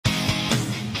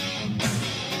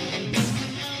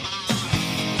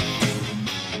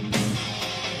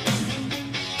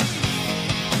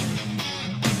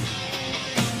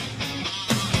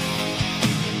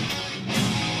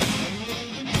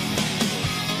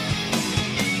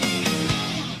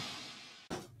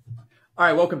All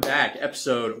right, welcome back.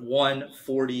 Episode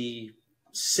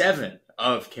 147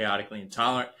 of Chaotically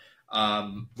Intolerant.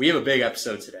 We have a big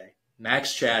episode today.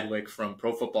 Max Chadwick from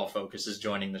Pro Football Focus is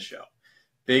joining the show.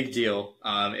 Big deal.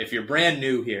 If you're brand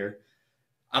new here,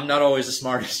 I'm not always the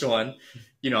smartest one.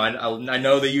 You know, I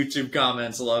know the YouTube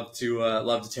comments love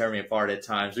to tear me apart at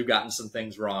times. We've gotten some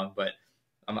things wrong, but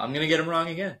I'm going to get them wrong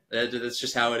again. That's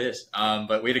just how it is.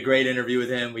 But we had a great interview with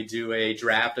him. We do a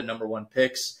draft of number one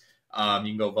picks. You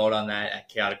can go vote on that at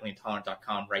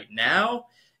chaoticallyintolerant.com right now.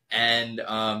 And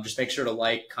just make sure to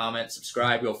like, comment,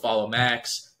 subscribe. Go follow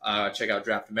Max. Check out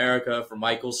Draft America for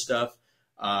Michael's stuff.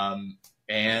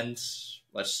 And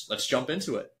let's jump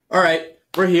into it. All right.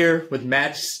 We're here with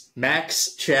Max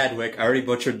Chadwick. I already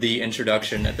butchered the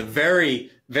introduction at the very,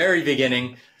 very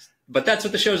beginning, but that's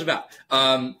what the show's about.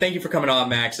 Thank you for coming on,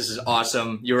 Max. This is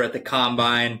awesome. You were at the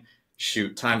Combine.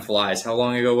 Shoot, time flies. How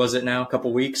long ago was it now? A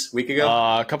couple weeks? Week ago?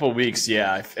 A couple of weeks,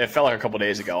 yeah. It felt like a couple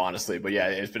days ago, honestly. But, yeah,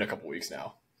 it's been a couple weeks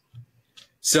now.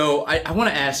 So I want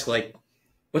to ask, like,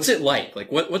 what's it like?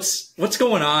 Like, what's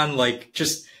going on? Like,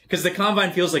 just because the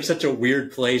Combine feels like such a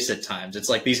weird place at times. It's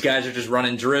like these guys are just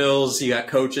running drills. You got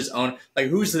coaches on. Like,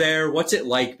 who's there? What's it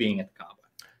like being at the Combine?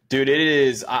 Dude, it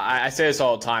is. I say this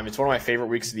all the time. It's one of my favorite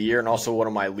weeks of the year and also one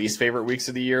of my least favorite weeks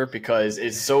of the year because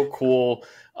it's so cool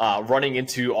running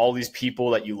into all these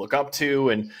people that you look up to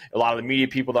and a lot of the media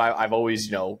people that I've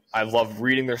always, I love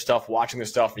reading their stuff, watching their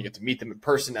stuff, and you get to meet them in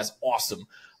person. That's awesome.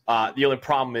 The only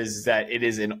problem is that it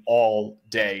is an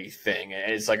all-day thing.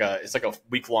 It's like a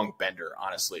week-long bender,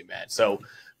 honestly, man. So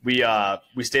we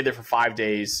stayed there for 5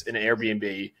 days in an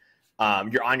Airbnb.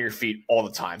 You're on your feet all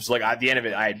the time. So like at the end of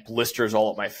it, I had blisters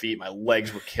all up my feet. My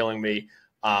legs were killing me.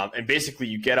 And basically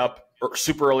you get up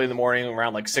super early in the morning,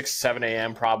 around like 6, 7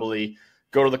 a.m. probably,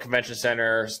 go to the convention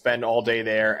center, spend all day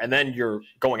there. And then you're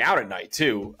going out at night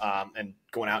too, and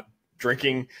going out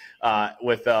drinking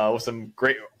with some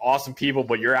great, awesome people,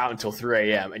 but you're out until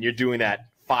 3 a.m. and you're doing that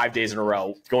 5 days in a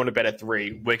row, going to bed at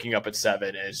 3, waking up at 7.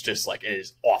 And it's just like, it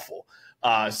is awful.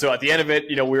 So at the end of it,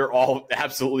 we were all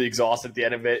absolutely exhausted at the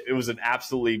end of it. It was it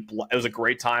was a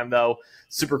great time though.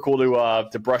 Super cool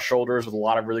to brush shoulders with a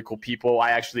lot of really cool people.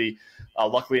 I actually,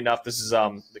 luckily enough, this is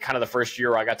kind of the first year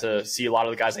where I got to see a lot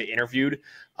of the guys I interviewed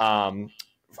on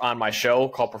my show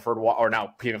called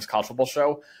now Pff'S College Football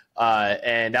Show.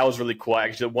 And that was really cool.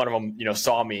 Actually, one of them,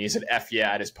 saw me. He said "F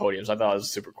yeah" at his podium. So I thought it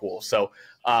was super cool. So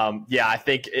yeah, I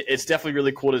think it's definitely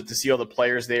really cool to see all the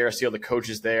players there, see all the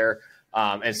coaches there.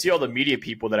 And see all the media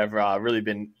people that have really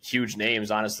been huge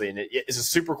names, honestly. And it's a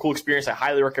super cool experience. I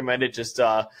highly recommend it. Just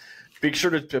be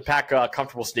sure to pack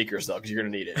comfortable sneakers, though, because you're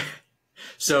going to need it.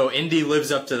 So Indy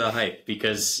lives up to the hype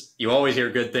because you always hear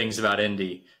good things about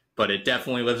Indy, but it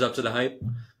definitely lives up to the hype?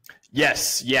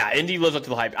 Yes. Yeah, Indy lives up to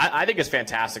the hype. I think it's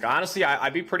fantastic. Honestly,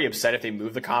 I'd be pretty upset if they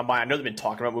move the Combine. I know they've been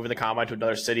talking about moving the Combine to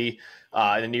another city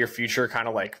in the near future, kind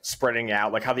of like spreading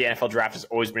out, like how the NFL draft has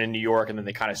always been in New York, and then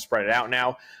they kind of spread it out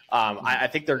now. I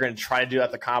think they're going to try to do that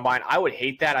at the Combine. I would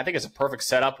hate that. I think it's a perfect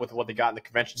setup with what they got in the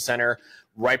convention center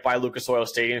right by Lucas Oil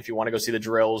Stadium if you want to go see the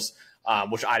drills,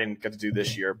 which I didn't get to do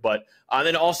this year. But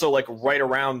then also like right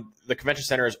around the convention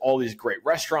center is all these great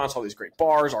restaurants, all these great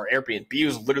bars. Our Airbnb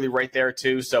is literally right there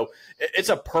too. So it's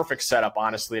a perfect setup,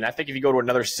 honestly. And I think if you go to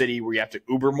another city where you have to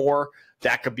Uber more,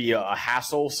 that could be a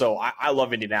hassle. So I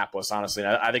love Indianapolis, honestly.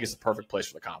 And I think it's the perfect place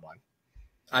for the Combine.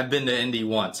 I've been to Indy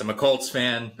once. I'm a Colts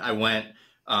fan. I went.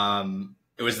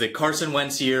 It was the Carson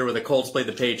Wentz year where the Colts played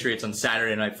the Patriots on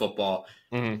Saturday Night Football.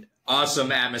 Mm-hmm.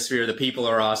 Awesome atmosphere. The people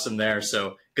are awesome there.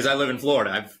 So, because I live in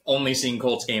Florida, I've only seen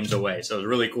Colts games away. So it was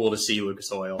really cool to see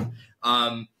Lucas Oil.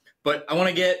 But I want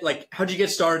to get, like, how'd you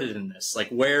get started in this? Like,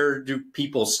 where do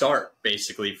people start,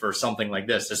 basically, for something like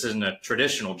this? This isn't a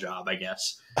traditional job, I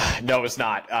guess. No, it's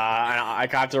not. I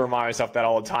have to remind myself that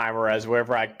all the time, whereas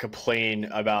wherever I complain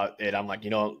about it, I'm like,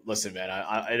 listen, man,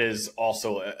 it is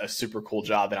also a super cool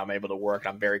job that I'm able to work,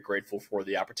 and I'm very grateful for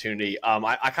the opportunity.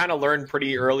 I kind of learned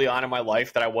pretty early on in my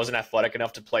life that I wasn't athletic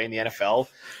enough to play in the NFL,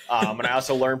 and I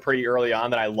also learned pretty early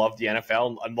on that I loved the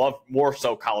NFL and loved more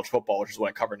so college football, which is what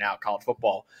I cover now, college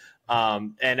football.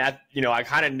 I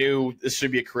kind of knew this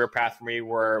should be a career path for me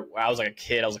where I was like a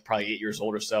kid. I was like probably 8 years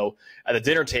old or so at the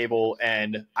dinner table.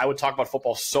 And I would talk about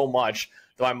football so much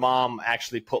that my mom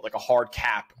actually put like a hard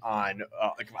cap on,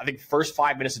 I think first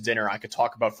 5 minutes of dinner, I could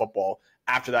talk about football.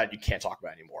 After that, you can't talk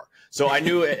about it anymore. So I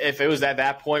knew if it was at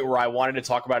that point where I wanted to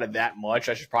talk about it that much,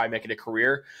 I should probably make it a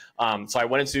career. So I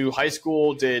went into high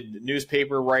school, did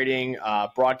newspaper writing,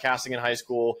 broadcasting in high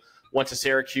school, went to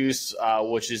Syracuse,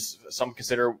 which is some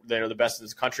consider the best in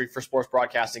this country for sports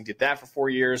broadcasting. Did that for 4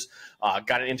 years.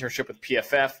 Got an internship with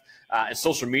PFF and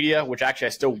social media, which actually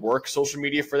I still work social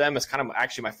media for them. It's kind of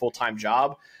actually my full-time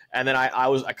job. And then I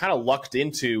kind of lucked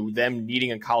into them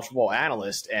needing a college football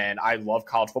analyst, and I love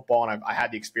college football, and I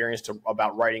had the experience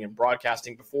about writing and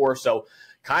broadcasting before, so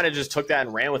kind of just took that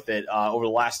and ran with it over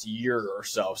the last year or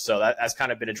so. So that's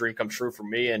kind of been a dream come true for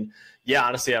me. And yeah,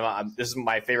 honestly, this is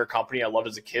my favorite company. I loved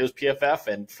as a kid was PFF,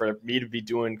 and for me to be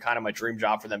doing kind of my dream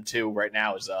job for them too right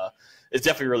now is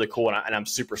definitely really cool, and I'm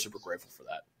super, super grateful for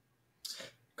that.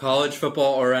 College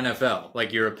football or NFL?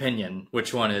 Like, your opinion,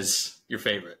 which one is your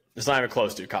favorite? It's not even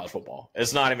close, dude. College football.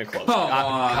 It's not even close.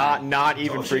 Not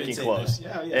even freaking close.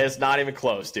 Yeah. It's not even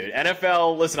close, dude.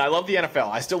 NFL. Listen, I love the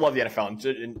NFL. I still love the NFL.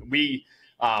 And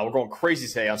we're going crazy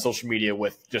today on social media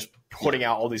with just putting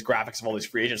out all these graphics of all these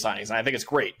free agent signings, and I think it's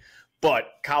great.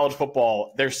 But college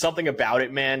football, there's something about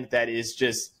it, man, that is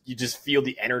just, you just feel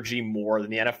the energy more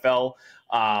than the NFL.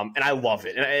 And I love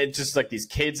it. And it's just like these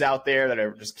kids out there that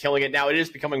are just killing it. Now it is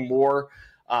becoming more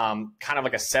kind of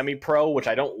like a semi-pro, which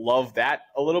I don't love that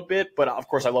a little bit. But of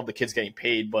course, I love the kids getting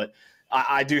paid. But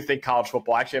I do think college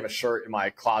football, I actually have a shirt in my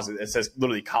closet that says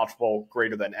literally college football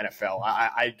greater than NFL.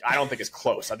 I don't think it's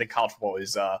close. I think college football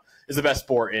is the best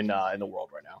sport in the world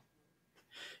right now.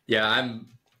 Yeah,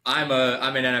 I'm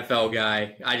an NFL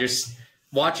guy. I just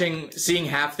seeing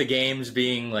half the games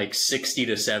being like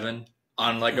 60-7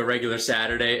 on like a regular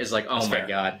Saturday is like, oh my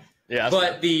God. Yeah.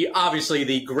 But obviously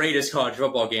the greatest college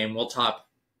football game will top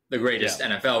the greatest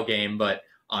NFL game, but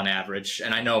on average.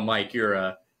 And I know, Mike,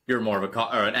 you're more of an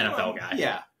NFL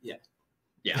guy.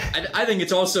 Yeah. I think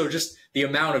it's also just the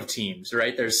amount of teams,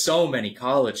 right? There's so many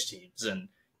college teams, and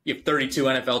you have 32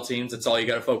 NFL teams. That's all you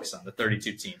got to focus on, the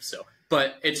 32 teams. So,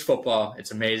 but it's football.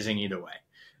 It's amazing either way.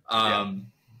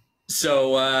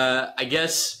 So I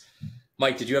guess,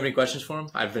 Mike, did you have any questions for him?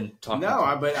 I've been talking.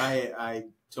 No, but I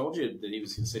told you that he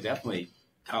was going to say definitely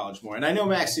college more. And I know,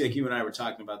 Max, like you and I were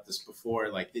talking about this before,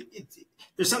 like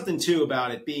there's something too about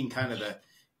it being kind of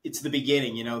it's the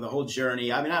beginning, the whole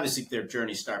journey. I mean, obviously their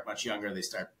journeys start much younger. They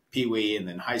start Pee-wee and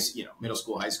then middle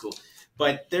school, high school.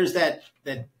 But there's that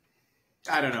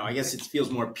I don't know, I guess it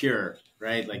feels more pure,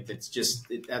 right? Like that's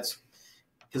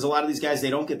because a lot of these guys,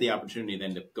 they don't get the opportunity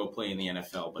then to go play in the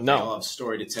NFL, but they all have a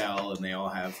story to tell, and they all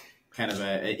have kind of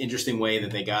an interesting way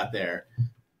that they got there.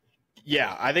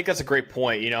 Yeah, I think that's a great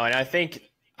point, and I think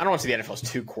I don't want to say the NFL is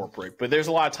too corporate, but there's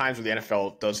a lot of times where the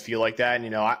NFL does feel like that.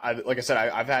 And, like I said,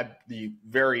 I've had the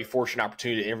very fortunate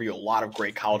opportunity to interview a lot of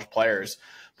great college players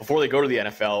before they go to the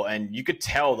NFL. And you could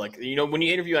tell, like, when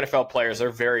you interview NFL players,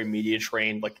 they're very media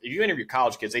trained. Like, if you interview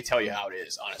college kids, they tell you how it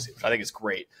is, honestly, which I think is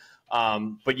great.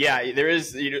 But yeah, there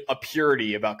is a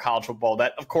purity about college football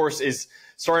that, of course, is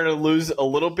starting to lose a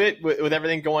little bit with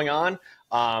everything going on.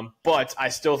 But I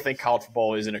still think college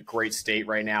football is in a great state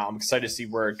right now. I'm excited to see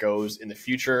where it goes in the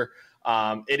future.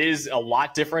 It is a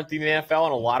lot different than the NFL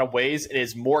in a lot of ways. It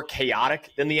is more chaotic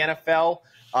than the NFL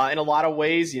in a lot of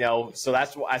ways, so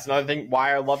that's another thing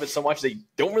why I love it so much. They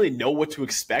don't really know what to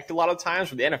expect a lot of times.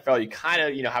 With the NFL, you kind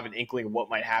of, have an inkling of what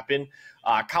might happen.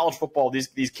 College football, these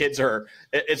kids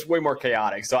it's way more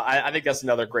chaotic. So I think that's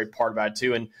another great part about it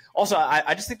too. And also,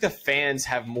 I just think the fans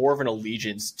have more of an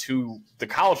allegiance to the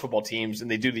college football teams than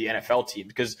they do the NFL team,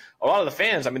 because a lot of the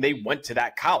fans, I mean, they went to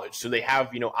that college. So they have,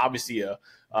 obviously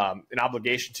an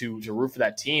obligation to root for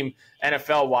that team.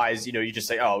 NFL wise, you just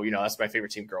say, oh, that's my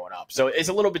favorite team growing up. So it's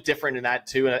a little bit different in that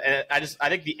too. And I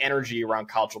think the energy around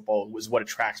college football was what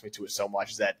attracts me to it so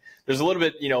much, is that there's a little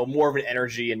bit, more of an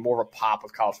energy and more of a pop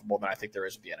with college football than I think there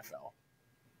is with the NFL.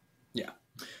 Yeah.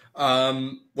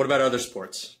 What about other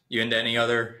sports? You into any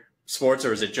other sports,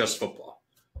 or is it just football?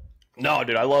 No,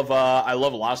 dude, I love a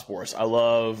lot of sports.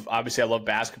 Obviously I love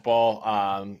basketball.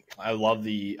 I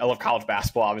love college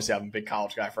basketball. Obviously I'm a big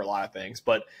college guy for a lot of things,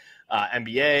 but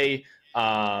NBA,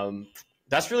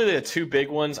 that's really the two big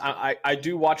ones. I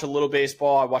do watch a little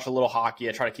baseball. I watch a little hockey.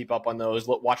 I try to keep up on those.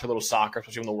 Watch a little soccer,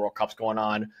 especially when the World Cup's going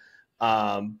on.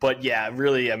 But yeah,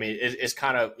 really, I mean, it's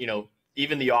kind of,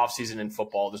 even the off season in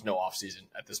football, there's no off season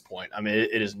at this point. I mean,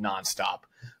 it is nonstop.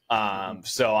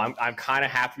 So I'm kind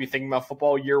of happy to be thinking about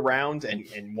football year round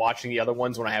and watching the other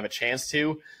ones when I have a chance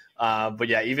to. But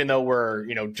yeah, even though we're,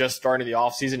 just starting the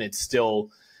off season, it's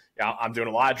still, I'm doing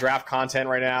a lot of draft content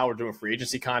right now. We're doing free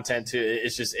agency content too.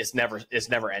 It's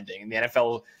never ending. And the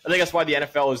NFL, I think that's why the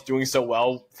NFL is doing so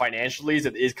well financially, is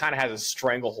that it kind of has a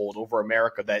stranglehold over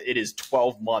America, that it is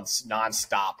 12 months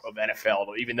nonstop of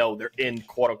NFL. Even though they're in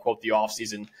quote unquote the off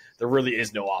season, there really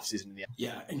is no off season in the NFL.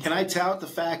 Yeah. And can I tout the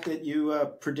fact that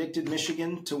you predicted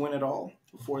Michigan to win it all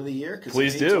before the year?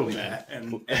 Please do, man.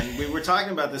 And we were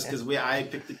talking about this because I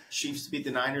picked the Chiefs to beat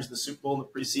the Niners in the Super Bowl in the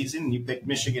preseason, and you picked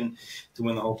Michigan to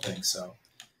win the whole thing. So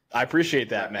I appreciate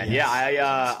that, man. Yes.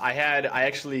 Yeah,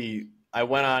 I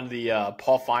went on the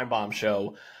Paul Feinbaum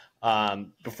show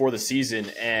before the season,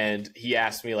 and he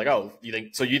asked me like, "Oh, you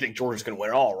think Georgia's going to win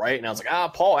it all, right?" And I was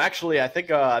like, Paul, actually, I think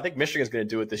Michigan's going to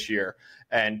do it this year."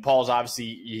 And Paul's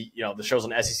obviously, the show's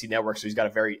on SEC Network, so he's got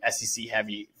a very SEC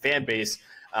heavy fan base.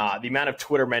 The amount of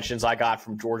Twitter mentions I got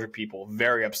from Georgia people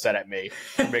very upset at me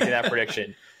for making that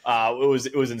prediction.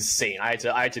 It was insane. I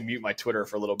had to mute my Twitter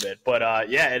for a little bit, but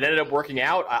yeah, it ended up working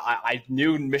out. I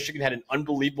knew Michigan had an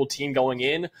unbelievable team going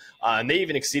in, and they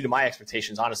even exceeded my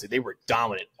expectations. Honestly, they were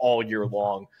dominant all year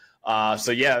long.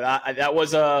 So yeah, that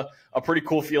was a pretty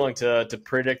cool feeling to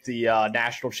predict the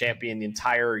national champion the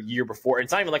entire year before. And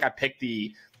it's not even like I picked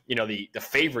the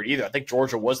favorite either. I think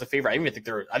Georgia was the favorite. I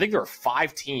think there were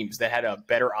 5 teams that had a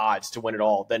better odds to win it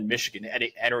all than Michigan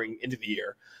entering into the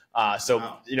year.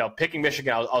 Picking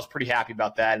Michigan, I was pretty happy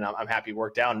about that, and I'm happy it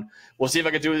worked out. And we'll see if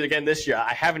I can do it again this year.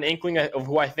 I have an inkling of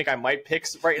who I think I might pick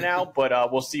right now, but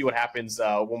we'll see what happens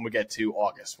when we get to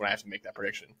August when I have to make that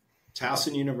prediction.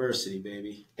 Towson University,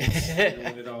 baby. Win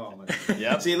it all.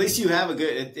 Yep. See, at least you have a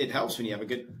good. It helps when you have a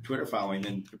good Twitter following.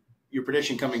 Then your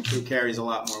prediction coming true carries a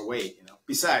lot more weight.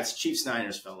 Besides, Chiefs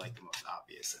Niners felt like the most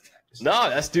obvious. No,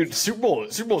 that's Super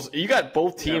Bowls. You got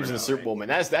both teams in the Super Bowl, man.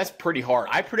 That's pretty hard.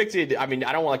 I predicted. I mean,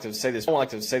 I don't like to say this.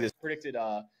 Predicted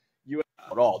U.S.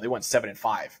 at all. They went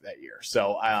 7-5 that year.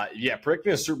 So yeah,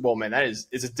 predicting a Super Bowl, man, that is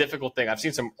a difficult thing. I've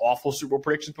seen some awful Super Bowl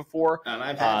predictions before. And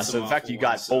I've had so the fact that you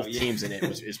got both teams in it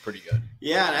is pretty good.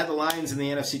 Yeah, and I had the Lions in the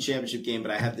NFC Championship game,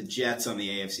 but I had the Jets on the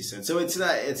AFC side. So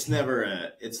it's never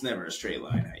a straight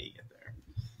line how you get there.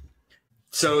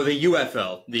 So the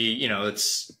UFL,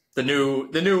 it's the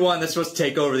new one that's supposed to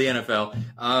take over the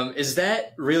NFL. Is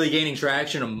that really gaining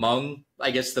traction among,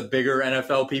 I guess, the bigger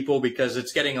NFL people? Because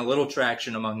it's getting a little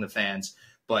traction among the fans.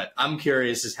 But I'm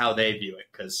curious as how they view it,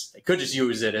 because they could just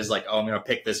use it as like, oh, I'm going to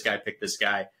pick this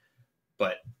guy.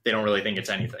 But they don't really think it's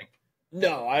anything.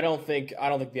 No, I don't think the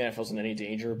NFL's in any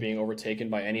danger of being overtaken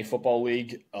by any football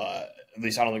league. At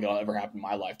least I don't think it'll ever happen in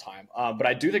my lifetime. But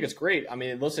I do think it's great. I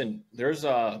mean, listen, there's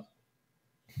a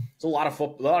lot of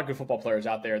good football players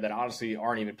out there that honestly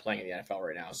aren't even playing in the NFL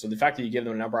right now. So the fact that you give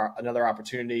them another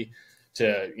opportunity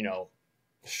to,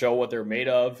 show what they're made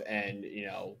of, and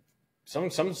some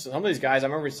of these guys, I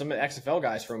remember some of the XFL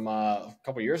guys from a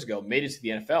couple of years ago made it to the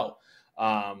NFL.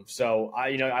 So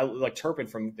I like Turpin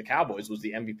from the Cowboys was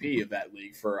the MVP of that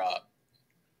league for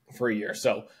a year.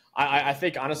 So I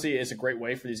think honestly it's a great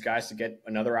way for these guys to get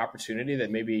another opportunity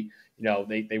that maybe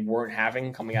they weren't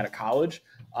having coming out of college.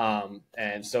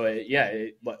 And so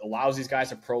it allows these guys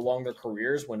to prolong their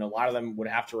careers when a lot of them would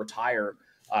have to retire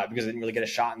because they didn't really get a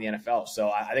shot in the NFL. So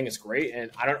I think it's great,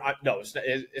 and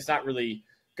it's not really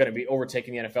going to be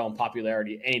overtaking the NFL in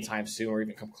popularity anytime soon, or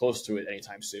even come close to it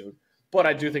anytime soon. But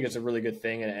I do think it's a really good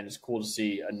thing, and it's cool to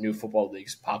see a new football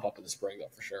leagues pop up in the spring, though,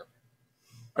 for sure.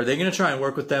 Are they going to try and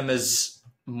work with them as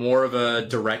more of a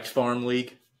direct farm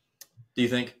league, do you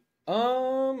think?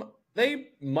 They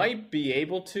might be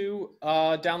able to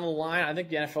down the line. I think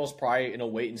the NFL is probably in a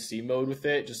wait-and-see mode with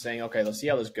it, just saying, okay, let's see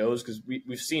how this goes, because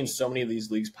we've seen so many of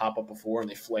these leagues pop up before, and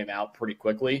they flame out pretty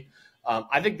quickly.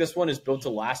 I think this one is built to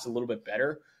last a little bit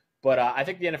better. But I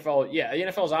think the NFL, the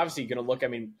NFL is obviously going to look. I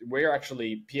mean, we're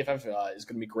actually PFF is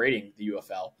going to be grading the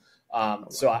UFL,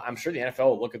 so I'm sure the NFL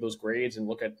will look at those grades and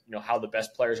look at how the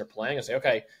best players are playing and say,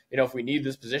 okay, if we need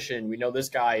this position, we know this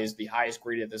guy is the highest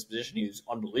graded at this position. He's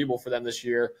unbelievable for them this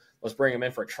year. Let's bring him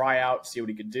in for a tryout, see what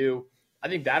he could do. I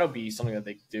think that'll be something that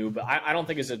they could do, but I don't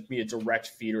think it's going to be a direct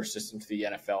feeder system to the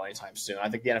NFL anytime soon. I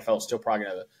think the NFL is still probably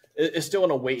is still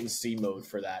in a wait and see mode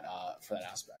for that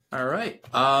aspect. All right.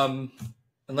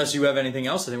 Unless you have anything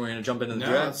else, I think we're going to jump into the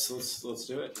draft. Let's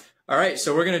do it. All right,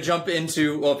 so we're going to jump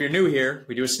into, well, if you're new here,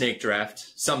 we do a snake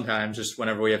draft sometimes, just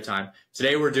whenever we have time.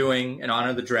 Today we're doing, in honor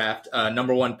of the draft,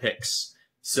 number 1 picks.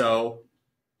 So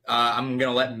I'm going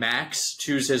to let Max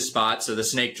choose his spot. So the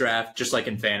snake draft, just like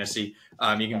in fantasy,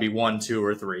 you can be 1, 2,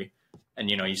 or 3, and,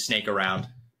 you snake around.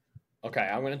 Okay,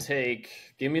 I'm going to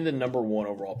give me the number 1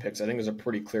 overall picks. I think there's a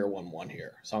pretty clear 1-1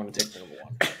 here, so I'm going to take the number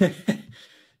 1.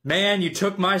 Man, you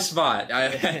took my spot.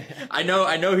 I know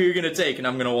who you're going to take, and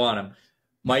I'm going to want him.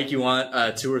 Mike, you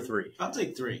want 2 or 3? I'll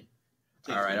take 3.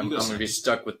 All right, I'm going to be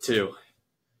stuck with 2.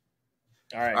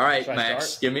 All right,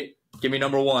 Max, give me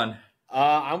number 1.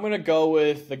 I'm going to go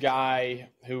with the guy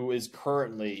who is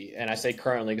currently, and I say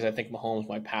currently because I think Mahomes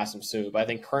might pass him soon, but I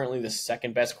think currently the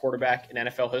second best quarterback in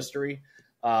NFL history.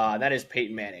 That is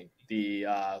Peyton Manning, the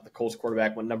Colts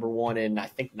quarterback. Went number 1 in I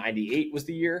think '98 was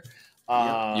the year.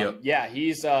 Yeah,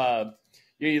 he's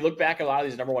you look back at a lot of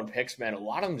these number 1 picks, man, a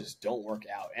lot of them just don't work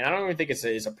out. And I don't even think it's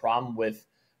a problem with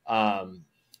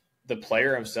the the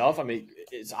player himself, I mean,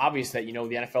 it's obvious that, the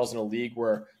NFL is in a league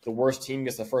where the worst team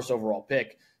gets the first overall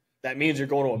pick. That means you're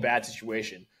going to a bad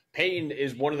situation. Peyton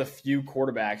is one of the few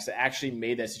quarterbacks that actually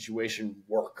made that situation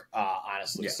work,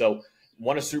 honestly. Yeah. So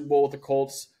won a Super Bowl with the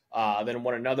Colts, then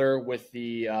won another with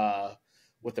the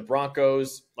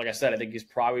Broncos. Like I said, I think he's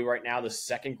probably right now the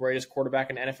second greatest quarterback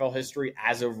in NFL history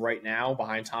as of right now,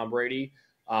 behind Tom Brady.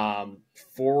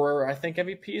 4, I think,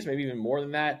 MVPs, maybe even more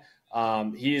than that.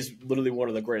 He is literally one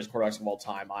of the greatest quarterbacks of all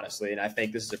time, honestly. And I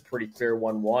think this is a pretty clear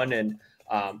 1-1, and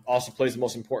also plays the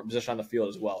most important position on the field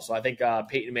as well. So I think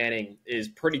Peyton Manning is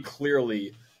pretty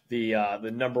clearly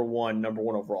the number one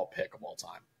overall pick of all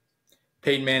time.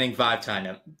 Peyton Manning,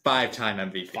 five-time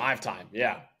MVP. 5-time,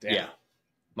 yeah. Damn. Yeah,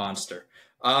 monster.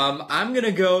 I'm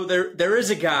gonna go. There is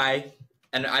a guy,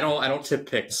 and I don't tip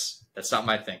picks. That's not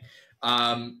my thing.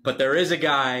 But there is a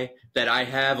guy that I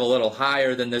have a little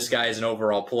higher than this guy as an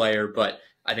overall player, but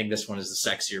I think this one is the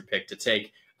sexier pick to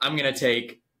take. I'm gonna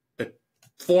take the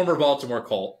former Baltimore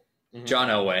Colt, John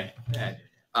Elway.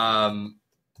 The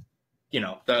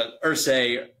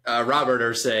Irsay, Robert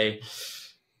Irsay.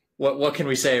 What can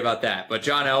we say about that? But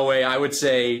John Elway, I would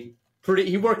say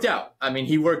he worked out. I mean,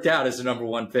 he worked out as the number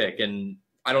 1 pick, and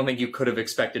I don't think you could have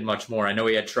expected much more. I know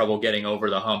he had trouble getting over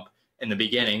the hump in the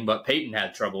beginning, but Peyton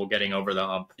had trouble getting over the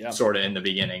hump sort of in the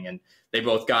beginning, and they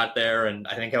both got there, and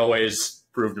I think Elway's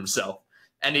proved himself.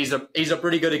 And he's a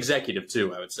pretty good executive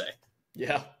too, I would say.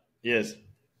 Yeah, he is.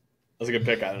 That's a good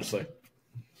pick, honestly.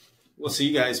 Well, so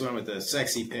you guys went with the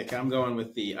sexy pick. I'm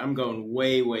going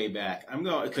way, way back.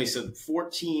 So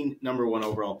 14 number 1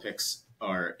 overall picks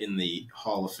are in the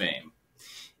Hall of Fame.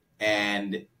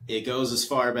 And it goes as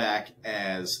far back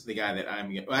as the guy that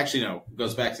it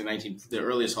goes back to the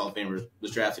earliest Hall of Famer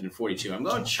was drafted in 42. I'm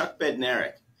going Chuck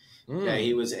Bednarik. Okay,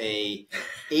 he was a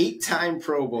 8-time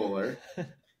Pro Bowler.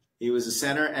 He was a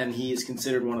center, and he is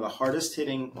considered one of the hardest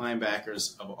hitting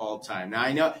linebackers of all time. Now,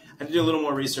 I know I have to do a little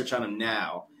more research on him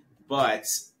now, but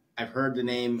I've heard the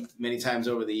name many times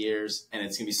over the years, and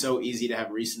it's going to be so easy to have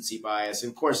recency bias.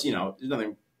 And of course, there's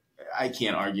nothing I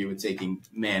can't argue with taking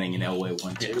Manning and Elway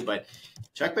 1-2, but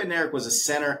Chuck Bednarik was a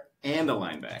center and a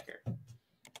linebacker.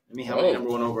 I mean, how many number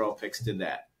 1 overall picks did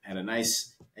that? Had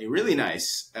a really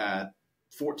nice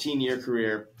 14-year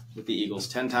career with the Eagles,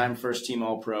 10-time first-team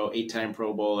All-Pro, 8-time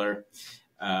Pro Bowler,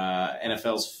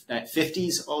 NFL's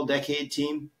 50s All-Decade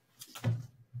team.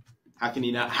 How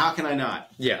can I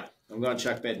not? Yeah. I'm going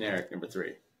Chuck Bednarik, number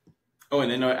 3. Oh, and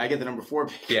then I get the number 4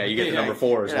 pick. Yeah, you get the number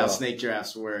 4 as well. Snake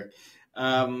drafts work.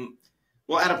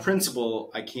 Well, out of principle,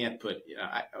 I can't put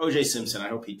O.J. Simpson. I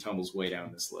hope he tumbles way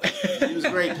down this list. He was a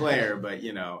great player, but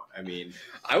he was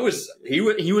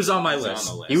on my list.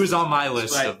 He was on my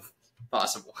list of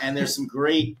possible. And there's some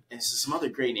other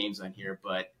great names on here,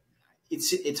 but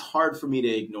it's hard for me to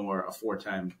ignore a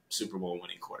 4-time Super Bowl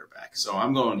winning quarterback. So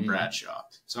I'm going Bradshaw.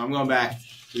 So I'm going back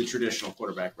to the traditional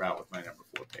quarterback route with my number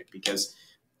 4 pick because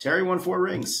Terry won 4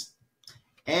 rings,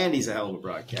 and he's a hell of a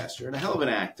broadcaster and a hell of an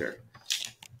actor.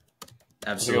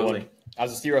 Absolutely.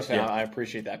 As a Steelers fan, I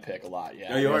appreciate that pick a lot.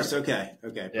 Yeah. No, yours? Okay.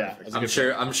 Perfect. Yeah,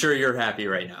 I'm sure you're happy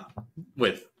right now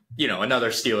with another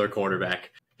Steeler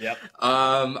quarterback. Yep.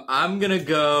 I'm gonna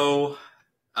go.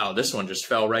 Oh, this one just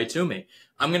fell right to me.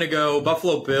 I'm gonna go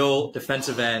Buffalo Bill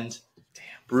defensive end. Damn.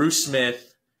 Bruce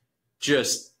Smith,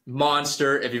 just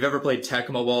monster. If you've ever played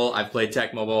Tecmo Bowl, I've played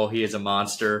Tecmo Bowl. He is a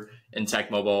monster in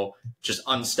Tecmo Bowl, just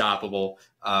unstoppable.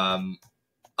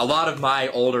 A lot of my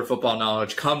older football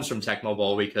knowledge comes from Tecmo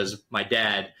Bowl because my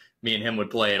dad, me and him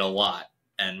would play it a lot,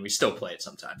 and we still play it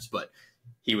sometimes, but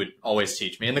he would always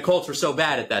teach me. And the Colts were so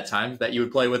bad at that time that you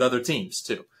would play with other teams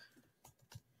too.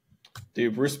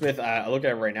 Dude, Bruce Smith, I look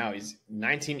at it right now. He's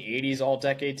 1980s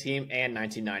All-Decade team and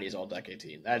 1990s All-Decade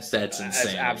team. That's insane.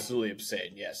 That's absolutely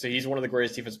insane. Yeah, so he's one of the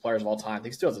greatest defensive players of all time. I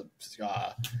think still has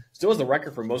the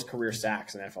record for most career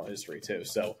sacks in NFL history too.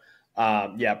 So,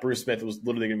 Bruce Smith was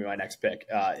literally going to be my next pick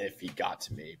if he got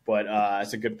to me. But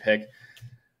it's a good pick.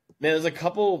 Man, there's a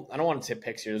couple. I don't want to tip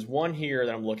picks here. There's one here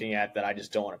that I'm looking at that I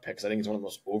just don't want to pick because I think he's one of the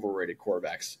most overrated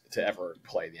quarterbacks to ever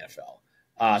play in the NFL.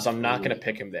 So I'm not going to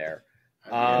pick him there.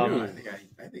 I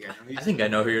think I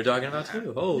know who you're talking about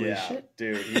too. Holy shit,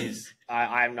 dude!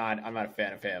 I'm not a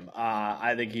fan of him.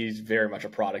 I think he's very much a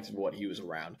product of what he was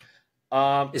around.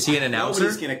 Is he an announcer?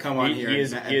 Nobody's going to come on here. He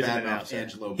is an announcer.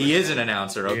 He is an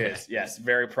announcer. Okay. Yes,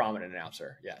 very prominent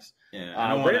announcer. Yes.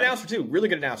 Yeah, great announcer too. Really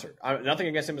good announcer. Nothing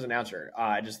against him as an announcer.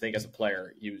 I just think as a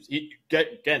player,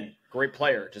 again, great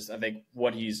player. Just I think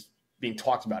what he's being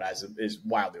talked about as is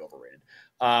wildly overrated.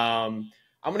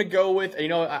 I'm going to go with,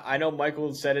 I know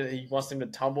Michael said it. He wants him to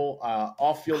tumble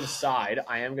off field aside.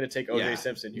 I am going to take O.J.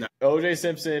 Simpson here. No. O.J.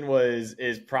 Simpson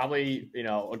is probably,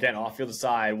 again, off field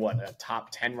aside, a top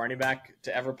 10 running back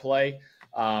to ever play.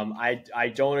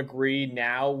 I don't agree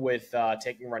now with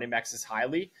taking running backs this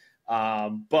highly,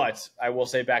 but I will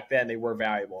say back then they were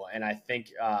valuable. And I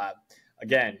think,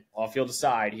 again, off field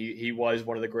aside, he was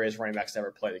one of the greatest running backs to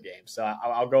ever play the game. So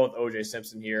I'll go with O.J.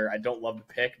 Simpson here. I don't love the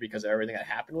pick because of everything that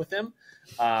happened with him,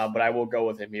 but I will go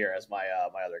with him here as my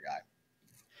other guy.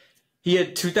 He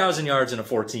had 2,000 yards in a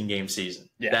 14-game season.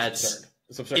 Yeah, that's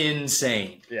absurd.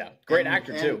 Insane. Yeah, great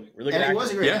actor too. Really good actor. He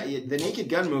was a great. Yeah. The Naked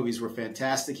Gun movies were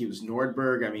fantastic. He was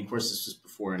Nordberg. I mean, of course, this was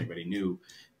before anybody knew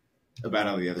about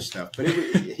all the other stuff. But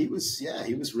he was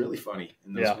really funny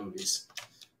in those movies.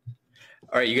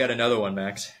 All right, you got another one,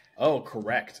 Max. Oh,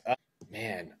 correct.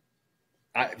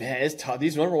 It's tough.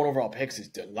 These number one overall picks,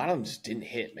 a lot of them just didn't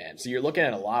hit, man. So you're looking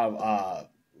at a lot of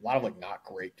like not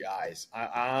great guys.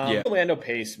 Orlando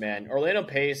Pace, man. Orlando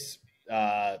Pace.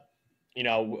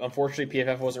 Unfortunately,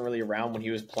 PFF wasn't really around when he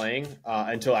was playing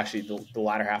until actually the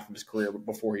latter half of his career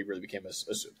before he really became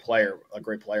a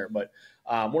great player. But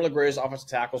one of the greatest offensive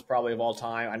tackles probably of all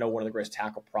time. I know one of the greatest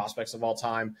tackle prospects of all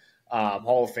time.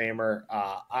 Hall of Famer.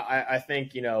 I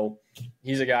think,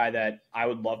 he's a guy that I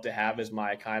would love to have as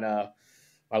my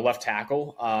my left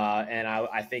tackle. And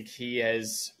I think he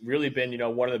has really been,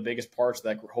 one of the biggest parts of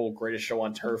that whole Greatest Show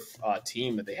on Turf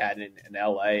team that they had in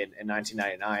LA in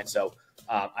 1999. So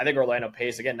I think Orlando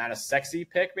Pace, again, not a sexy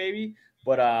pick maybe,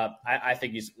 but I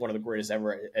think he's one of the greatest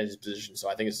ever at his position. So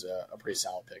I think it's a pretty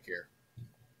solid pick here.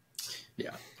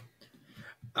 Yeah.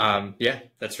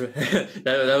 That's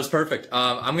that was perfect.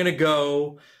 I'm going to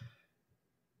go,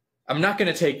 I'm not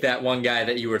going to take that one guy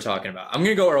that you were talking about. I'm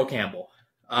going to go Earl Campbell.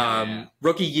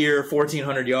 Rookie year,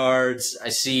 1,400 yards. I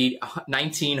see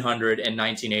 1,900 and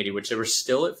 1980, which they were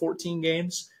still at 14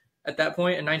 games at that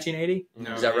point in 1980.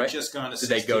 No, is that right? Just gone to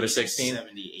 16, did they go to 16? 78, I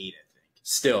think.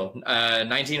 Still,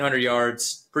 1,900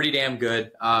 yards, pretty damn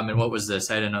good. And what was this?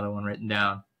 I had another one written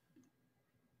down.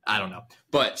 I don't know.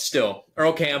 But still,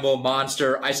 Earl Campbell,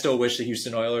 monster. I still wish the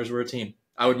Houston Oilers were a team.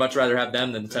 I would much rather have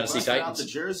them than the Tennessee Titans. The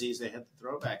jerseys, they had the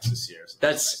throwbacks this year. So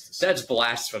that's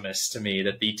blasphemous to me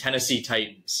that the Tennessee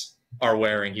Titans are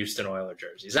wearing Houston Oilers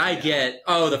jerseys. I get,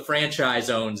 the franchise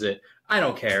owns it. I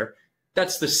don't care.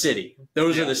 That's the city.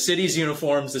 Those are the city's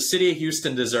uniforms. The city of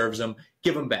Houston deserves them.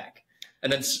 Give them back.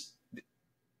 And then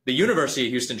the University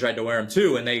of Houston tried to wear them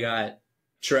too, and they got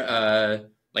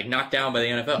knocked down by the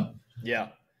NFL. Yeah.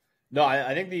 No,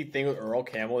 I think the thing with Earl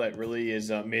Campbell that really is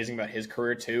amazing about his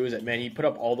career too is that, man, he put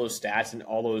up all those stats and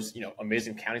all those,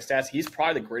 amazing counting stats. He's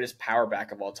probably the greatest power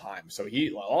back of all time. So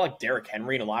he, like Derrick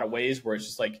Henry in a lot of ways, where it's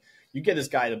just like you get this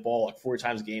guy the ball like 40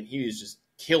 times a game, he is just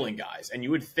killing guys. And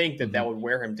you would think that that would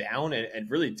wear him down, and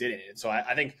really didn't. And so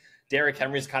I think Derrick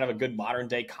Henry is kind of a good modern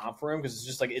day comp for him, because it's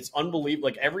just like, it's unbelievable.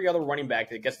 Like every other running back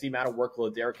that gets the amount of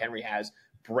workload Derrick Henry has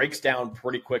breaks down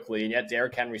pretty quickly. And yet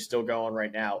Derrick Henry's still going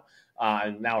right now.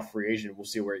 And now a free agent, we'll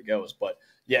see where he goes. But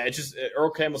yeah, it's just Earl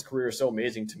Campbell's career is so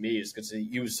amazing to me, is because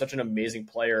he was such an amazing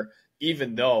player,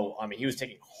 even though, he was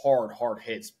taking hard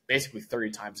hits basically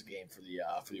 30 times a game for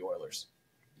the Oilers.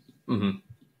 Mm-hmm.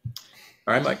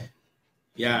 All right, Mike.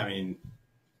 Yeah,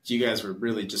 you guys were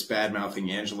really just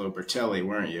bad-mouthing Angelo Bertelli,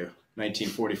 weren't you?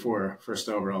 1944, first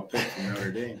overall pick from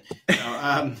Notre Dame.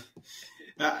 I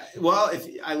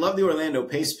love the Orlando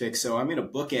Pace pick, so I'm going to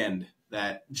bookend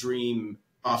that dream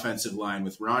offensive line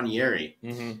with Ron Yeri,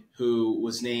 who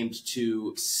was named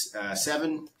to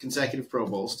 7 consecutive Pro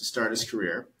Bowls to start his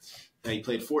career. He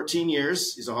played 14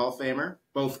 years. He's a Hall of Famer,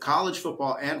 both college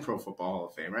football and pro football Hall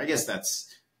of Famer. I guess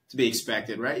that's to be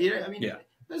expected, right?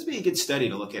 That'd be a good study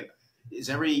to look at. Is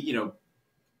every,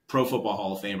 pro football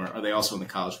Hall of Famer, are they also in the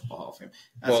college football Hall of Fame?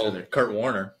 That's Kurt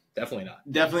Warner, definitely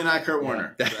not. Definitely not Kurt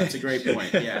Warner. That's a great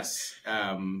point, yes.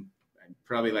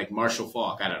 Probably like Marshall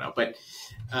Faulk, I don't know. But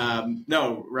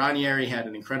no, Ron Yeri had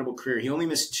an incredible career. He only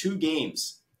missed 2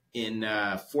 games in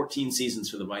 14 seasons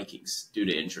for the Vikings due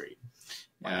to injury.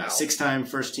 Wow. 6-time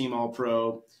first-team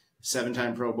All-Pro,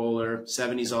 7-time Pro Bowler,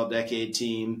 70s All-Decade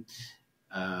team.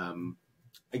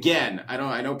 Again,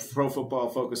 I know Pro Football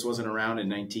Focus wasn't around in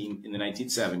the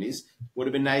 1970s. Would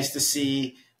have been nice to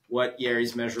see what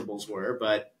Yeri's measurables were,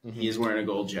 but he is wearing a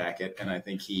gold jacket, and I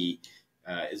think he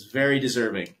is very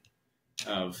deserving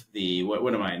of the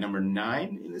what am I, number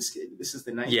 9 in this? This is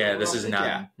the 9th. Yeah, this is 9.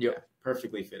 Yeah, yep.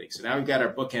 Perfectly fitting. So now we've got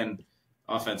our bookend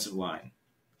offensive lineman.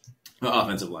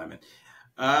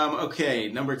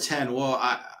 Okay, number 10.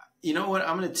 Well, you know what?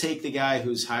 I'm going to take the guy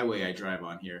whose highway I drive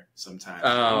on here sometimes.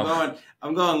 Oh.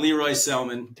 I'm going Leroy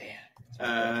Selman. Damn.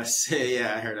 I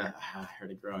heard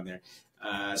a groan there.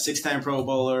 6-time Pro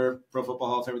Bowler, Pro Football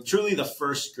Hall of Famer, truly the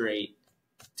first great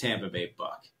Tampa Bay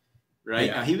Buck, right?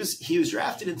 Yeah. Now, he was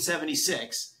drafted in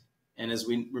 76, and as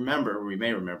we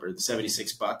may remember, the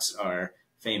 76 Bucks are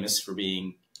famous for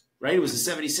being, right? It was the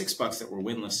 76 Bucks that were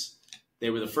winless. They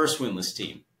were the first winless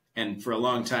team, and for a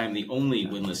long time, the only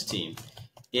winless team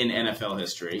in NFL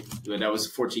history. That was a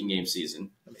 14-game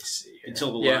season. Let me see here.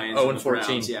 Until the Lions and the 14.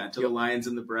 Browns. Yeah, until the Lions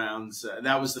and the Browns.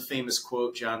 That was the famous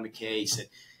quote, John McKay said.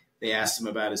 They asked him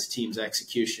about his team's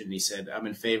execution, and he said, "I'm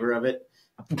in favor of it."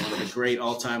 One of the great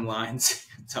all-time lines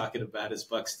talking about his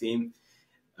Bucs team.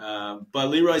 But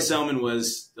Leroy Selman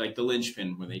was like the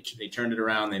linchpin when they turned it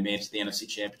around. They made it to the NFC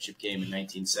Championship game in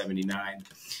 1979.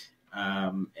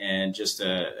 And just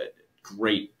a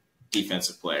great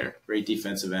defensive player, great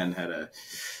defensive end, had a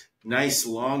nice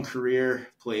long career,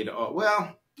 played,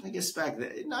 I guess back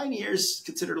then, 9 years,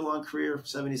 considered a long career,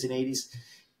 70s and 80s.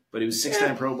 But he was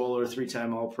 6-time Pro Bowler,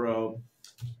 3-time All-Pro.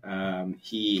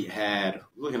 He had,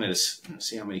 looking at his,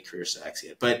 see how many career sacks he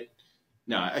had. But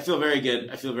no, I feel very good.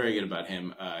 I feel very good about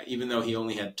him, even though he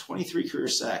only had 23 career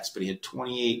sacks, but he had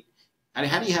 28. And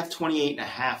how do you have 28 and a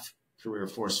half career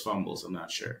forced fumbles? I'm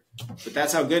not sure. But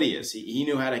that's how good he is. He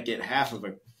knew how to get half of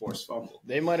a forced fumble.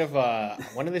 They might have,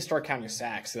 when did they start counting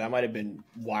sacks? So that might have been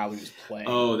while he was playing.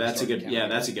 Oh, that's a good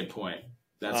point.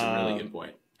 That's a really good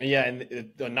point. Yeah,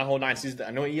 and the whole 9 seasons, I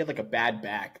know he had like a bad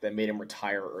back that made him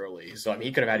retire early. So, I mean,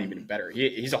 he could have had even better.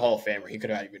 He's a Hall of Famer. He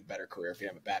could have had even better career if he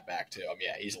had a bad back, too. I mean,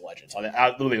 yeah, he's a legend. So, I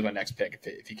literally was my next pick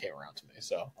if he came around to me.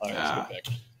 So, that's a good pick.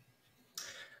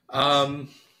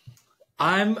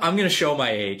 I'm going to show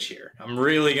my age here. I'm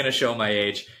really going to show my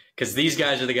age because these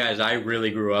guys are the guys I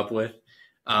really grew up with.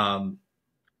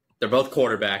 They're both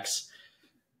quarterbacks.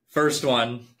 First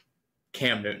one,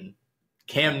 Cam Newton.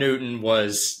 Cam Newton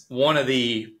was when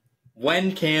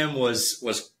Cam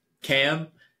was Cam,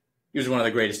 he was one of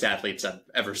the greatest athletes I've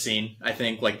ever seen. I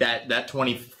think like that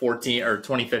 2014 or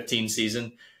 2015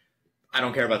 season, I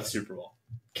don't care about the Super Bowl.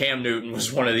 Cam Newton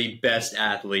was one of the best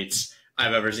athletes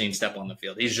I've ever seen step on the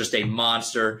field. He's just a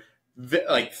monster,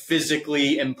 like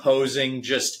physically imposing.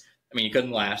 He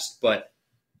couldn't last, but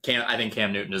I think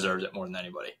Cam Newton deserves it more than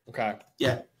anybody. Okay.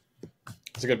 Yeah.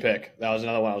 It's a good pick. That was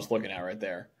another one I was looking at right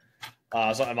there.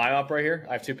 So am I up right here?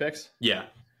 I have 2 picks? Yeah.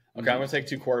 Okay, I'm going to take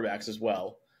 2 quarterbacks as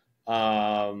well.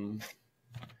 I'm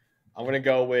going to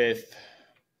go with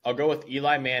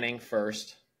Eli Manning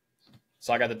first.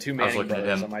 So I got the 2 Manning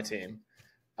brothers on my team.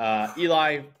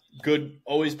 Eli,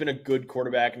 always been a good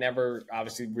quarterback. Never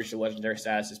obviously reached a legendary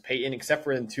status as Peyton, except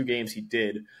for in 2 games he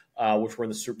did, which were in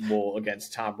the Super Bowl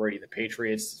against Tom Brady and the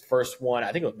Patriots. First one,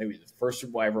 I think it was maybe the first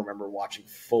Super Bowl I ever remember watching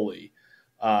fully,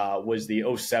 was the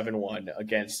 2007 one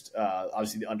against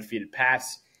obviously the undefeated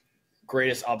Pats.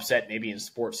 Greatest upset maybe in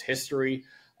sports history,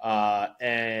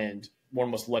 and one of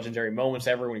the most legendary moments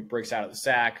ever when he breaks out of the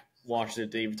sack, launches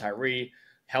it to David Tyree,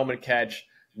 helmet catch.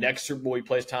 Next Super Bowl he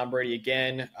plays Tom Brady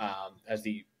again as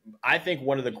I think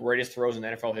one of the greatest throws in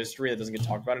NFL history that doesn't get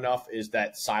talked about enough is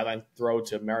that sideline throw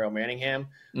to Mario Manningham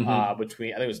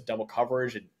between, I think it was double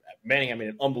coverage, and Manningham made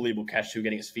an unbelievable catch too,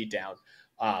 getting his feet down.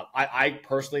 I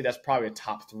personally, that's probably a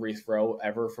top 3 throw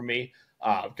ever for me,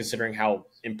 considering how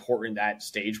important that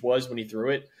stage was when he threw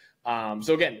it.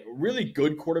 So again, really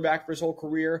good quarterback for his whole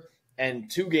career, and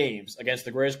 2 games against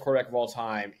the greatest quarterback of all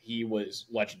time, he was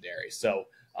legendary. So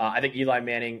I think Eli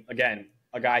Manning, again,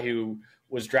 a guy who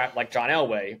was drafted like John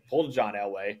Elway, pulled John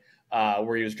Elway,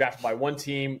 where he was drafted by one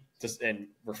team and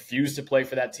refused to play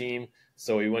for that team.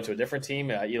 So he went to a different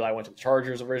team. Eli went to the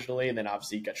Chargers originally, and then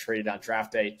obviously got traded on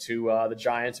draft day to the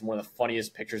Giants. And one of the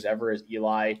funniest pictures ever is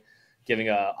Eli giving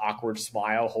an awkward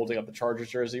smile, holding up the Chargers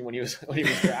jersey when he was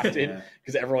drafted,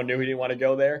 because everyone knew he didn't want to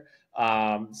go there.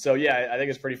 So yeah, I think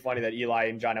it's pretty funny that Eli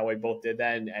and John Elway both did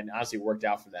that, and honestly worked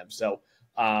out for them. So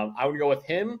I would go with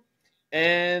him.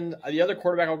 And the other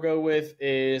quarterback I'll go with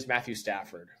is Matthew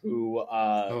Stafford, who,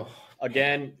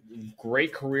 again,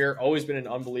 great career, always been an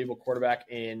unbelievable quarterback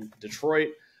in Detroit.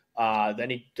 Then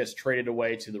he gets traded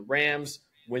away to the Rams,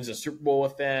 wins a Super Bowl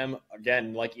with them.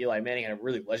 Again, like Eli Manning, had a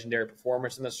really legendary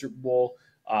performance in the Super Bowl.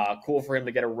 Cool for him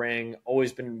to get a ring.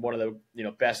 Always been one of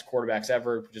the best quarterbacks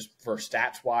ever, just for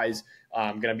stats-wise.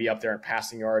 Going to be up there in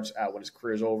passing yards when his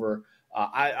career's over.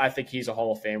 I think he's a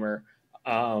Hall of Famer.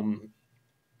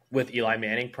 With Eli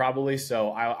Manning, probably.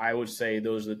 So I would say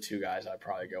those are the 2 guys I'd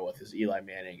probably go with, is Eli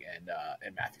Manning and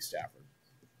Matthew Stafford.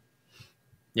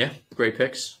 Yeah, great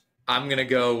picks. I'm gonna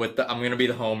be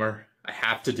the homer. I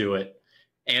have to do it.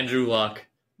 Andrew Luck,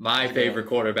 my favorite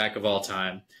quarterback of all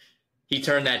time. He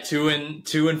turned that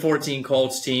 2-14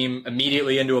 Colts team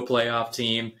immediately into a playoff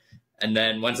team. and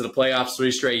then went to the playoffs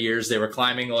 3 straight years. They were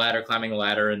climbing the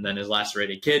ladder, and then his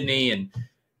lacerated kidney, and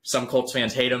some Colts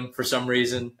fans hate him for some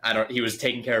reason. He was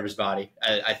taking care of his body.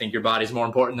 I think your body's more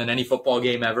important than any football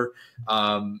game ever.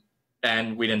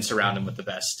 And we didn't surround him with the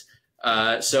best.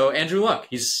 So Andrew Luck,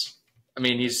 he's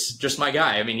just my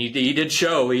guy. I mean, he did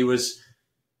show he was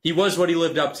what he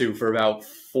lived up to for about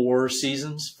 4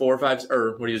 seasons, 4 or 5,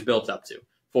 or what he was built up to,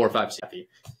 4 or 5 seasons.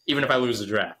 Even if I lose the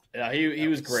draft. Yeah, he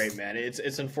was great, man.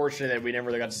 It's unfortunate that we never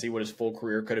really got to see what his full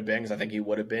career could have been, because I think he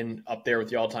would have been up there with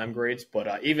the all-time greats.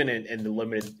 But even in the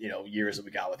limited years that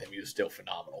we got with him, he was still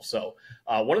phenomenal. So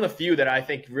one of the few that I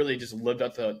think really just lived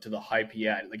up to the hype he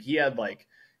had.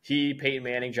 Peyton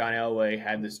Manning, John Elway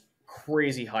had this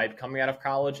crazy hype coming out of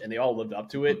college, and they all lived up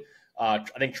to it. I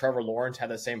think Trevor Lawrence had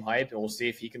the same hype, and we'll see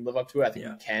if he can live up to it. I think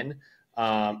he can.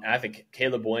 And I think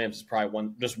Caleb Williams is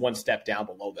probably just one step down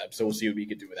below them. So we'll see what he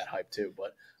could do with that hype too.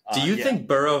 But do you think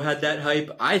Burrow had that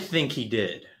hype? I think he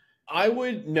did. I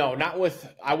would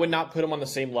not put him on the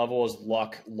same level as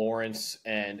Luck, Lawrence,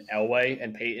 and Elway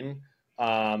and Peyton.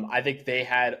 I think they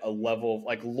had a level of,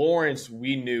 like, Lawrence,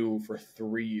 we knew for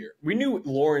 3 years. We knew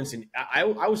Lawrence, and I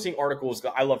was seeing articles.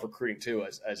 I love recruiting too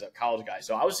as a college guy.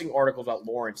 So I was seeing articles about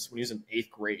Lawrence when he was in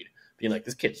 8th grade, being like,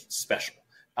 this kid's special.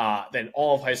 Then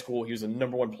all of high school, he was the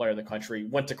 #1 player in the country.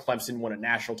 Went to Clemson, won a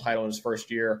national title in his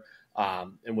first year,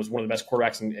 and was one of the best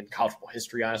quarterbacks in college football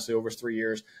history, honestly, over his 3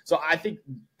 years. So I think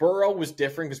Burrow was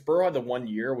different because Burrow had the 1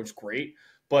 year, which is great.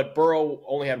 But Burrow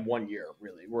only had 1 year,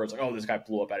 really, where it's like, oh, this guy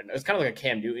blew up at it. It's kind of like a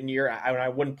Cam Newton year. I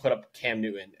wouldn't put up Cam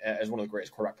Newton as one of the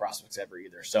greatest quarterback prospects ever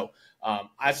either. So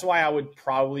that's why I would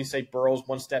probably say Burrow's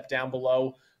one step down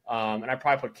below. And I'd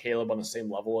probably put Caleb on the same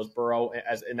level as Burrow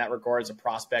in that regard as a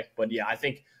prospect. But, yeah, I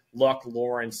think Luck,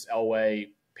 Lawrence, Elway,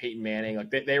 Peyton Manning,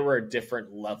 like they were a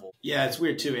different level. Yeah, it's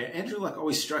weird, too. Andrew Luck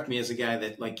always struck me as a guy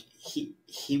that, like, he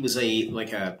was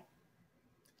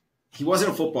he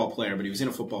wasn't a football player, but he was in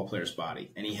a football player's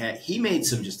body, and he made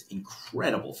some just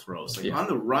incredible throws. On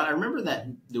the run, I remember that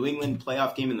New England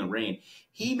playoff game in the rain.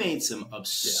 He made some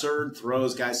absurd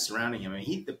throws, guys surrounding him. I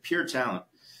mean, the pure talent,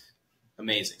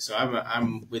 amazing. So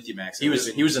I'm with you, Max. He was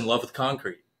in love with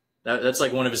concrete. That's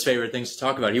like one of his favorite things to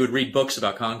talk about. He would read books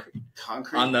about concrete.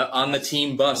 On the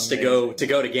team bus to go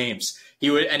to games. He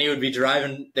would be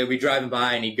driving. They'd be driving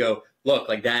by, and he'd go, look,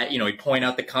 like that, he'd point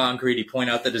out the concrete, he'd point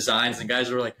out the designs, and guys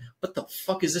were like, what the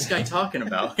fuck is this guy talking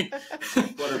about?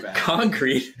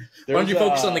 Concrete? Why don't you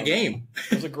focus on the game?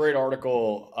 There's a great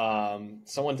article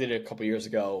someone did it a couple years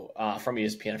ago from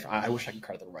ESPN. I wish I could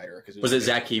credit the writer. Was it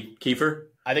Zach Kiefer?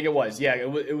 I think it was. Yeah,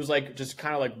 it was like just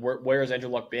kind of like where has Andrew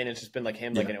Luck been? It's just been like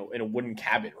him like in a wooden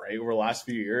cabin, right? Over the last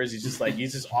few years, he's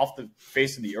just off the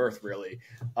face of the earth, really,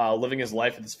 living his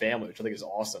life with his family, which I think is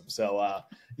awesome. So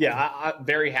I'm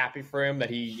very happy for him that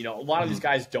he, a lot of these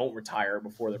guys don't retire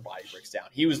before their body breaks down.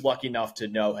 He was lucky enough to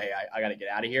know, hey, I got to get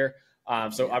out of here.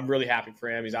 So I'm really happy for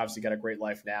him. He's obviously got a great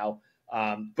life now.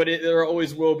 But there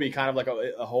always will be kind of like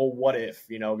a whole what if,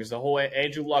 because the whole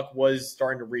Andrew Luck was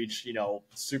starting to reach,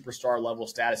 superstar level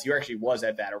status. He actually was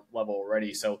at that level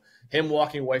already. So him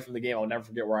walking away from the game, I'll never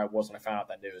forget where I was when I found out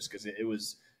that news, because it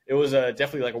was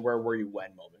definitely like a where were you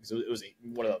when moment. Because it was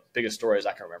one of the biggest stories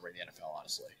I can remember in the NFL,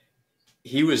 honestly.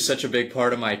 He was such a big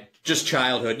part of my just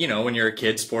childhood. When you're a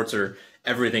kid, sports are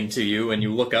everything to you, and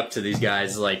you look up to these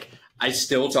guys. Like, I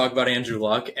still talk about Andrew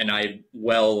Luck, and I'll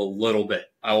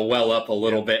well up a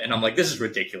little bit, and I'm like, this is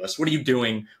ridiculous. What are you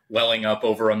doing welling up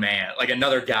over a man? Like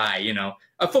another guy,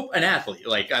 an athlete.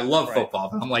 Like, I love football.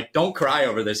 But I'm like, don't cry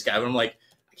over this guy. But I'm like,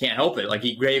 I can't help it. Like,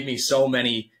 he gave me so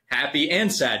many happy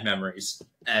and sad memories,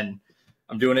 and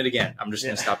I'm doing it again. I'm just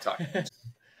going to stop talking.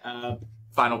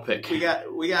 Final pick. We got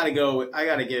to go. I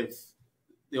got to give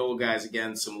the old guys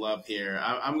again some love here.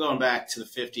 I'm going back to the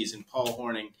 50s and Paul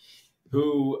Hornung,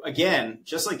 who, again,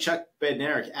 just like Chuck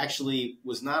Bednarik, actually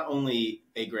was not only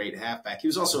a great halfback, he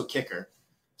was also a kicker.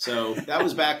 So that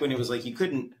was back when it was like you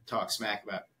couldn't talk smack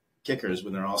about kickers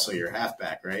when they're also your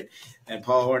halfback, right? And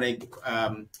Paul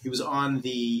Hornung, he was on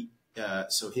the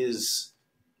so his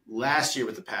last year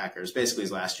with the Packers, basically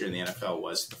his last year in the NFL,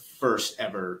 was the first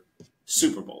ever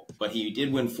Super Bowl. But he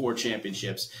did win 4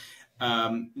 championships.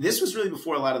 This was really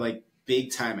before a lot of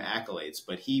big-time accolades,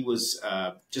 but he was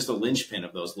just a linchpin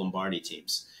of those Lombardi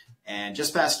teams. And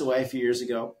just passed away a few years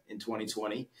ago in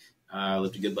 2020.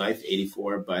 Lived a good life,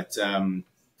 84, but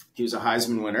he was a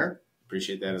Heisman winner.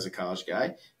 Appreciate that as a college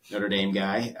guy, Notre Dame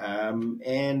guy.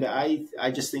 And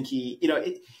I just think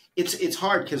it's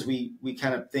hard because we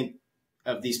kind of think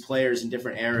of these players in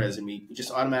different eras, and we just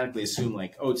automatically assume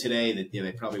today that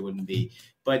they probably wouldn't be.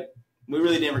 But we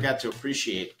really never got to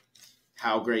appreciate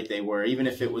how great they were, even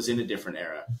if it was in a different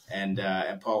era. And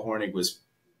Paul Hornung was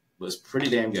was pretty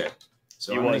damn good.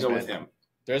 So I'm going to go with him.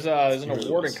 There's an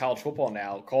award in college football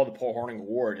now called the Paul Hornung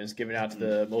Award, and it's given out to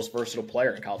the most versatile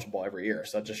player in college football every year.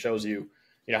 So that just shows you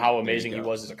how amazing he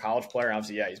was as a college player. And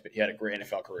obviously, he had a great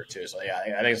NFL career too. So yeah,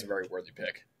 I think it's a very worthy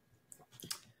pick.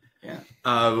 Yeah.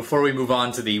 Before we move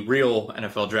on to the real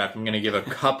NFL draft, I'm going to give a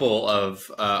couple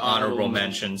of honorable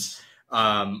mentions.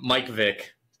 Mike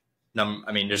Vick,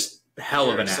 just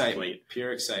hell of an athlete.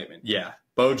 Pure excitement. Yeah.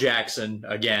 Bo Jackson,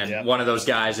 again, one of those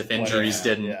guys if injuries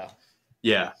didn't.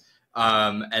 Yeah.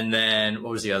 And then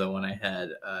what was the other one I had?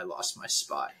 I lost my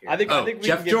spot here. I think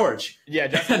Jeff George. Yeah,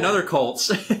 Jeff another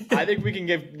Colts. I think we can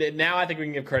give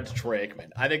credit to Troy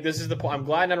Aikman. I think this is the point. I'm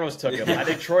glad none of us took him. I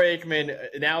think Troy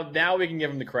Aikman, now we can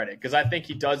give him the credit because I think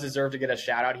he does deserve to get a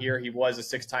shout out here. He was a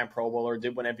 6-time Pro Bowler,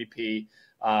 did win MVP,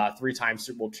 3-time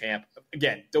Super Bowl champ.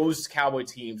 Again, those Cowboy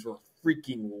teams were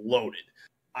freaking loaded.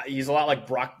 He's a lot like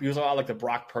Brock. He was a lot like the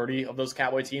Brock Purdy of those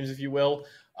Cowboy teams, if you will.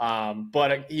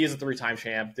 But he is a 3-time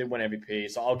champ, did win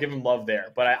MVP, so I'll give him love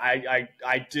there. But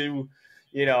I do,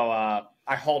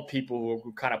 I hold people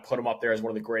who kind of put him up there as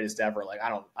one of the greatest ever. Like I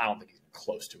don't think he's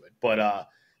close to it. But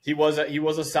he was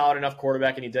a solid enough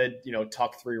quarterback, and he did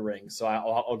tuck 3 rings. So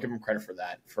I'll give him credit for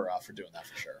that for doing that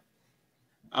for sure.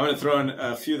 I'm going to throw in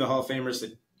a few of the Hall of Famers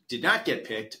that did not get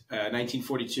picked.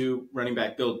 1942 running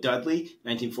back Bill Dudley,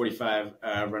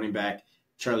 1945 running back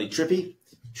Charlie Trippy.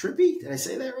 Trippy? Did I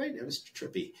say that right? It was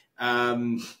Trippy.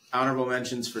 Honorable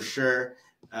mentions for sure.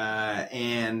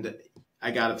 And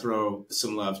I got to throw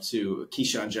some love to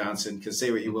Keyshawn Johnson because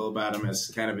say what you will about him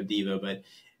as kind of a diva, but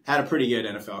had a pretty good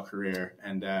NFL career.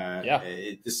 And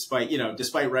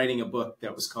despite writing a book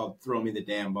that was called Throw Me the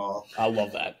Damn Ball. I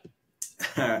love that.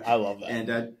 I love that.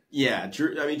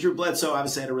 And Drew Bledsoe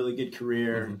obviously had a really good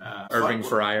career. Irving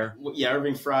Fryer. Yeah,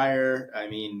 Irving Fryer. I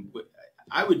mean,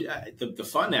 I would the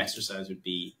fun exercise would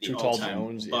be the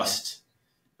all-time bust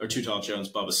or Too Tall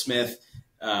Jones, Bubba Smith,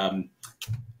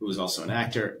 who was also an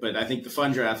actor. But I think the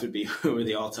fun draft would be who are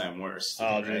the all-time worst.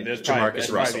 Oh, dude, there's probably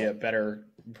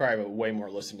probably way more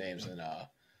list of names than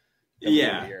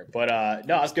here. But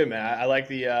no, that's good, man. I like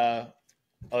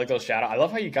those shout out. I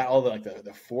love how you got all the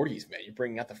 40s, man. You're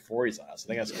bringing out the 40s on us. I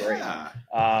think that's great.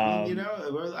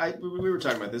 We were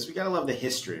talking about this. We got to love the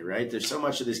history, right? There's so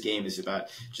much of this game is about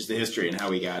just the history and how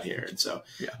we got here. And so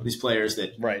these players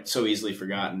that so easily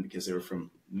forgotten because they were from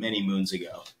many moons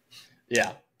ago.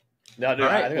 Yeah. No, dude,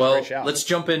 all right. Well, let's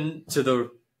jump into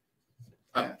the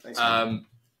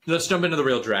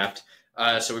real draft.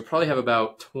 So we probably have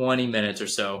about 20 minutes or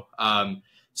so.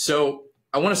 So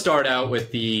I want to start out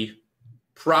with the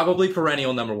probably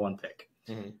perennial number 1 pick.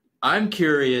 Mm-hmm. I'm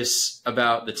curious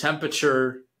about the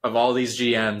temperature of all these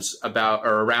GMs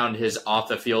around his off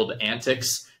the field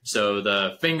antics. So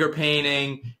the finger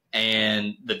painting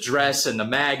and the dress and the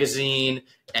magazine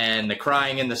and the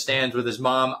crying in the stands with his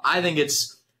mom. I think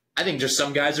just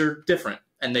some guys are different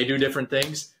and they do different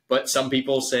things, but some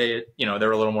people say,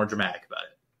 they're a little more dramatic about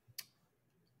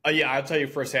it. Yeah, I'll tell you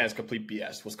firsthand, it's complete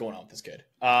BS what's going on with this kid.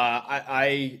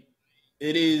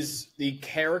 It is the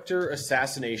character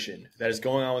assassination that is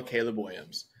going on with Caleb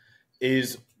Williams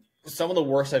is some of the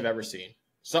worst I've ever seen.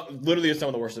 Literally some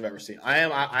of the worst I've ever seen. I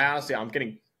honestly, I'm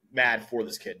getting mad for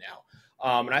this kid now.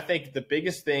 And I think the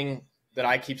biggest thing that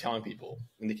I keep telling people,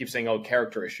 and they keep saying,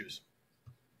 character issues.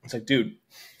 It's like, dude,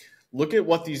 look at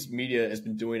what these media has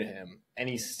been doing to him, and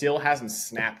he still hasn't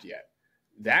snapped yet.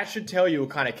 That should tell you what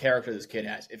kind of character this kid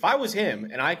has. If I was him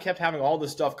and I kept having all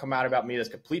this stuff come out about me that's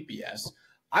complete BS,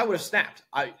 I would have snapped.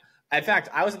 In fact,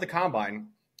 I was at the combine.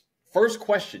 First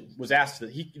question was asked.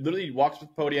 He literally walks to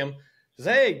the podium, says,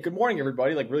 "Hey, good morning,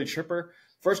 everybody." Like really chipper.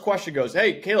 First question goes,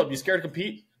 "Hey, Caleb, you scared to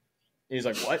compete?" And he's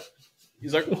like, "What?"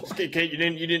 He's like, "Okay,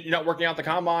 you're not working out the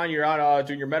combine. You're not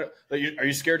doing your medical. Are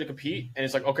you scared to compete?" And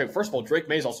it's like, okay, first of all, Drake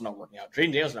May's also not working out.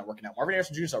 Jaden Daniels not working out. Marvin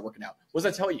Harrison Jr. is not working out. What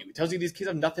does that tell you? It tells you these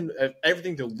kids have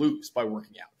everything to lose by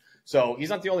working out. So he's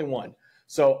not the only one.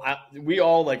 So we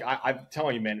all I'm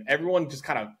telling you, man, everyone just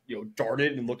kind of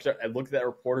darted and looked at that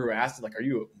reporter who asked, like, "Are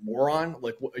you a moron?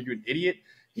 Like, are you an idiot?"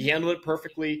 He handled it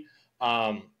perfectly.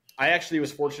 I actually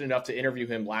was fortunate enough to interview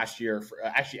him last year,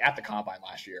 at the combine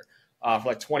last year, for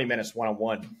like 20 minutes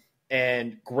one-on-one.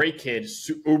 And great kid,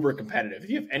 uber competitive. If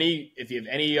you have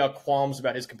any qualms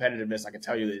about his competitiveness, I can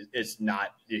tell you that it's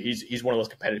not. He's one of those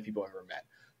competitive people I've ever met.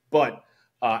 But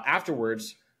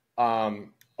afterwards, a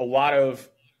lot of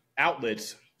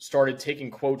outlets started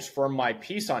taking quotes from my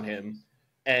piece on him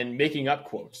and making up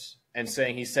quotes and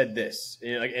saying he said this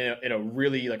in a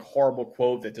really horrible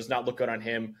quote that does not look good on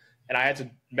him. And I had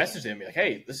to message them, be like,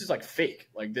 hey, this is like fake.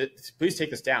 Like, please take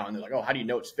this down. And they're like, oh, how do you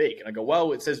know it's fake? And I go,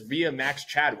 well, it says via Max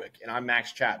Chadwick, and I'm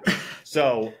Max Chadwick.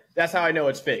 So that's how I know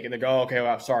it's fake. And they go, oh, okay,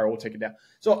 well, sorry, we'll take it down.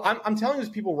 So I'm telling these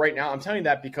people right now, I'm telling you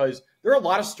that because there are a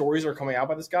lot of stories that are coming out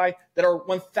by this guy that are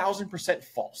 1,000%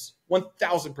 false.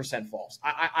 1,000% false.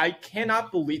 I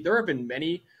cannot believe there have been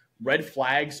many red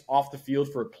flags off the field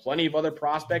for plenty of other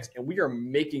prospects, and we are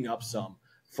making up some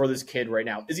for this kid right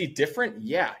now. Is he different?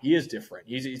 Yeah, he is different.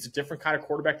 He's a different kind of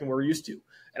quarterback than we're used to.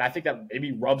 And I think that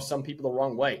maybe rubs some people the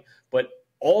wrong way. But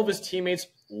all of his teammates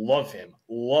love him.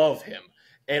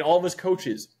 And all of his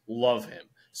coaches love him.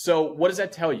 So what does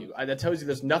that tell you? That tells you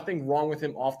there's nothing wrong with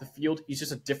him off the field. He's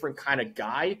just a different kind of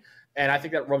guy. And I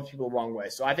think that rubs people the wrong way.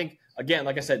 So I think, again,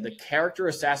 like I said, the character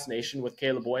assassination with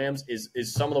Caleb Williams is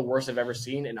some of the worst I've ever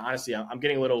seen. And honestly, I'm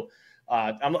getting a little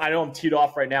I know I'm teed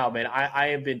off right now, man. I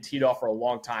have been teed off for a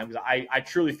long time because I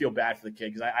truly feel bad for the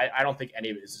kid because I don't think any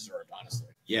of it is deserved, honestly.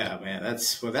 Yeah, man,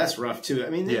 that's rough too. I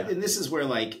mean, and this is where,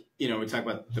 like, we talk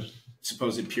about the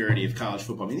supposed purity of college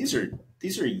football. I mean, these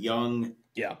are young,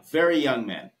 very young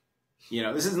men.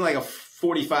 This isn't like a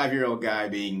 45-year-old guy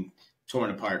being torn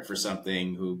apart for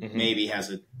something who maybe has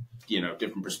a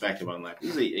different perspective on life.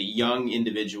 This is a young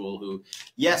individual who,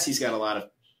 yes, he's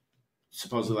got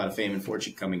supposedly a lot of fame and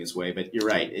fortune coming his way, but you're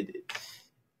right.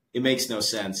 It makes no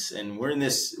sense. And we're in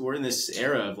this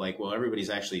era of like, well, everybody's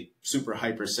actually super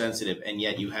hypersensitive, and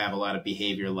yet you have a lot of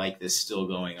behavior like this still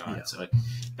going on. Yeah. So it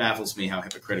baffles me how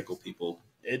hypocritical people.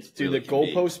 The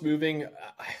goalpost moving.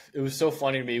 It was so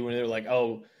funny to me when they're like,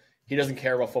 oh, he doesn't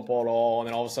care about football at all. And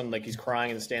then all of a sudden, like, he's crying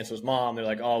in the stands to his mom. They're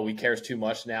like, oh, he cares too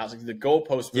much now. It's like the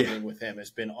goalpost moving with him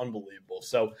has been unbelievable.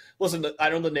 So listen, I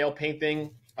know the nail paint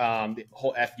thing, the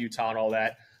whole F Utah and all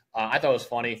that. I thought it was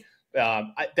funny.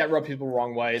 That rubbed people the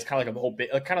wrong way. It's kind of like a whole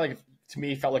bit, kind of like, to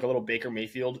me, felt like a little Baker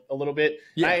Mayfield a little bit.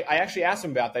 Yeah. I actually asked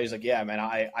him about that. He's like, yeah, man,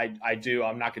 I do.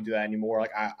 I'm not going to do that anymore.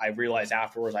 Like, I realized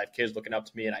afterwards I have kids looking up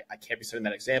to me, and I can't be setting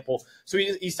that example. So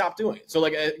he stopped doing it. So,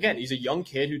 like, again, he's a young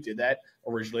kid who did that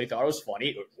originally, thought it was funny.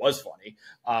 It was funny.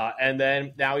 And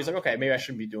then now he's like, okay, maybe I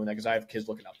shouldn't be doing that because I have kids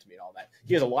looking up to me and all that.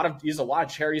 He has a lot of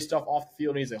charity stuff off the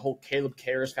field. And he's a whole Caleb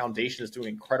Cares Foundation that's doing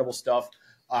incredible stuff.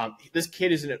 This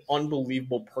kid is an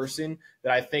unbelievable person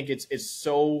that I think it's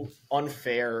so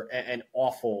unfair and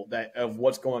awful of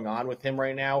what's going on with him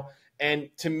right now. And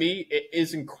to me, it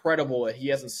is incredible that he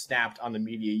hasn't snapped on the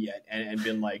media yet and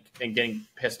been like, and getting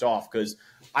pissed off, because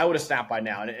I would have snapped by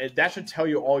now. And that should tell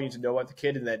you all you need to know about the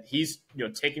kid, and that he's,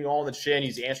 taking all the chin.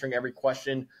 He's answering every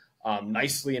question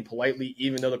nicely and politely,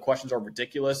 even though the questions are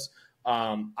ridiculous.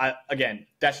 Again,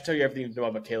 that should tell you everything you need to know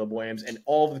about Caleb Williams, and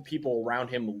all of the people around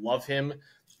him love him.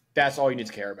 That's all you need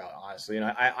to care about, honestly.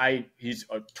 And he's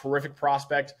a terrific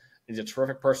prospect. He's a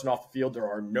terrific person off the field. There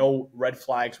are no red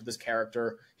flags with this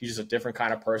character. He's just a different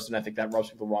kind of person. I think that rubs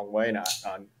people the wrong way, and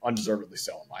undeservedly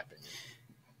so, in my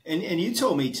opinion. And you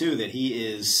told me too that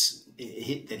he's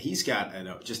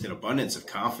got just an abundance of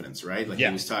confidence, right? Like, he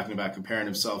was talking about comparing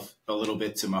himself a little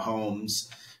bit to Mahomes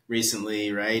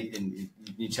recently, right? And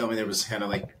you tell me there was kind of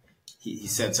like he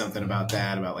said something about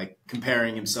that, about like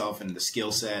comparing himself and the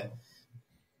skill set.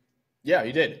 Yeah,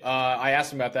 he did. I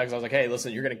asked him about that because I was like, hey,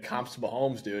 listen, you're getting comps to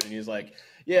Mahomes, dude. And he's like,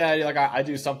 yeah, like I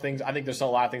do some things. I think there's a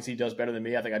lot of things he does better than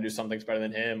me. I think I do some things better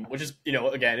than him, which is,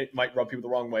 again, it might rub people the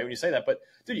wrong way when you say that. But,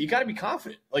 dude, you got to be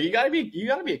confident. Like, you got to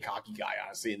be a cocky guy,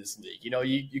 honestly, in this league.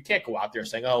 You can't go out there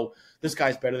saying, oh, this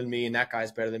guy's better than me and that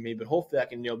guy's better than me. But hopefully I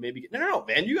can, maybe get – no,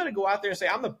 man. You got to go out there and say,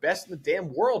 I'm the best in the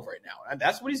damn world right now. And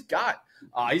that's what he's got.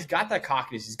 He's got that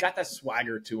cockiness. He's got that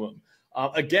swagger to him.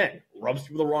 Again, rubs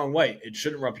people the wrong way. It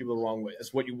shouldn't rub people the wrong way.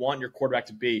 That's what you want your quarterback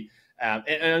to be.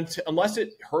 Unless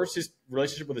it hurts his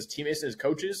relationship with his teammates and his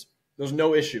coaches, there's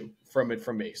no issue from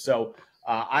me. So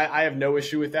I have no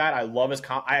issue with that. I loved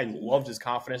his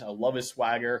confidence. I love his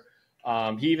swagger.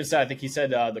 He even said, I think he said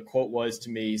the quote was to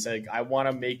me, he said, I want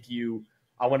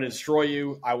to destroy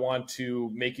you. I want to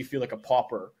make you feel like a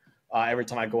pauper. Every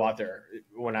time I go out there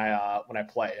when I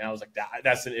play. And I was like,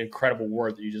 that's an incredible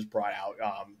word that you just brought out,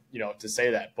 to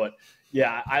say that. But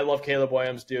yeah, I love Caleb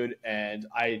Williams, dude. And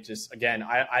I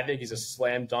think he's a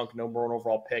slam dunk number 1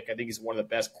 overall pick. I think he's one of the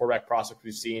best quarterback prospects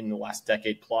we've seen in the last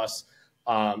decade plus.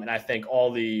 And I think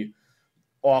all the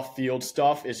off-field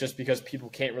stuff is just because people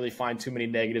can't really find too many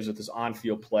negatives with his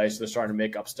on-field play. So they're starting to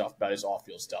make up stuff about his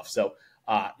off-field stuff. So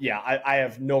I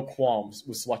have no qualms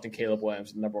with selecting Caleb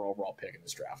Williams, the number 1 overall pick in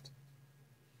this draft.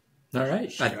 All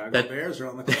right. Chicago Bears are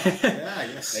on the clock. Yeah, I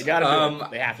guess. They got to do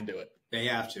it. They have to do it. They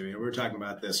have to. We were talking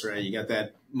about this, right? You got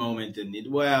that moment, and do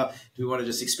we want to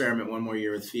just experiment one more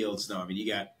year with Fields? No, I mean,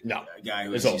 you got a guy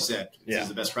who, as you said, is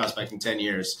the best prospect in 10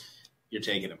 years. you're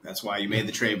taking him. That's why you made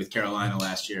the trade with Carolina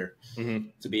last year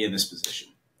to be in this position.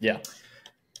 Yeah.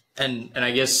 And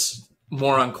I guess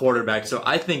more on quarterback. So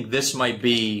I think this might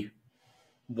be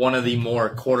one of the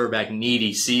more quarterback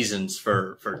needy seasons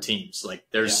for teams. Like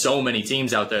there's so many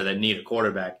teams out there that need a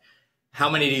quarterback. How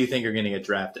many do you think are going to get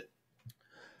drafted?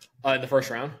 In the first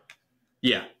round?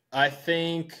 Yeah. I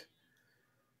think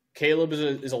Caleb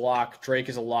is a lock. Drake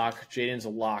is a lock. Jaden's a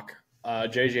lock.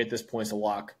 JJ at this point is a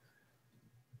lock.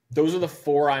 Those are the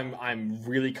four I'm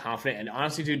really confident. And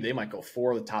honestly, dude, they might go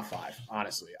 4 of the top 5,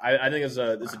 honestly. I think there's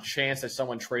a chance that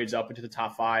someone trades up into the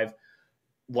top 5.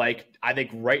 Like, I think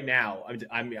right now,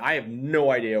 I have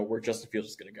no idea where Justin Fields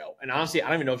is going to go. And honestly, I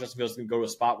don't even know if Justin Fields is going to go to a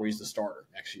spot where he's the starter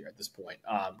next year at this point.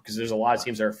 Because there's a lot of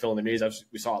teams that are filling their needs.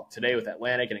 We saw today with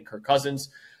Atlanta getting Kirk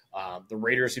Cousins. The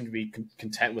Raiders seem to be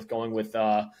content with going with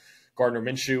Gardner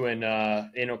Minshew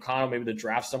and O'Connell. Maybe to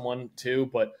draft someone too.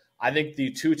 But I think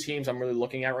the two teams I'm really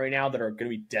looking at right now that are going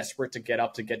to be desperate to get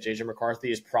J.J.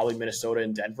 McCarthy is probably Minnesota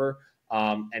and Denver.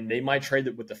 And they might trade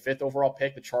it with the 5th overall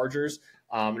pick, the Chargers.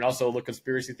 And also the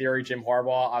conspiracy theory, Jim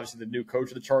Harbaugh, obviously the new coach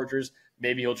of the Chargers,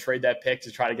 maybe he'll trade that pick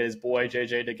to try to get his boy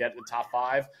JJ to get the top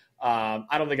 5.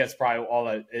 I don't think that's probably all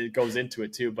that it goes into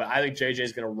it too, but I think JJ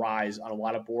is going to rise on a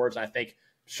lot of boards. I think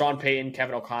Sean Payton,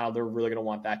 Kevin O'Connell, they're really going to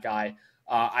want that guy.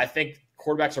 I think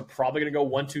quarterbacks are probably going to go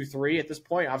 1, 2, 3 at this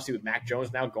point, obviously with Mac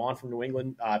Jones now gone from New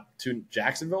England to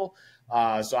Jacksonville.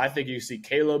 So I think you see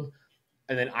Caleb,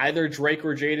 and then either Drake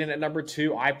or Jaden at number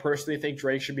 2. I personally think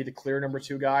Drake should be the clear number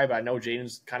 2 guy, but I know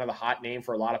Jaden's kind of the hot name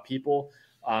for a lot of people.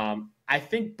 I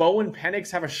think Bo and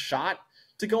Penix have a shot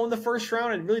to go in the first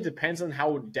round. It really depends on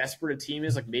how desperate a team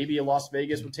is. Like maybe a Las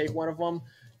Vegas would take one of them.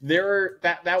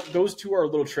 Those two are a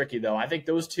little tricky though. I think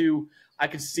those two, I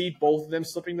could see both of them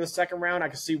slipping to the second round. I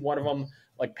could see one of them,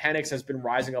 like Penix has been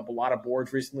rising up a lot of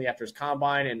boards recently after his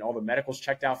combine and all the medicals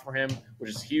checked out for him, which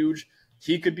is huge.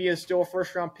 He could be still a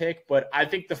first-round pick, but I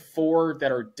think the 4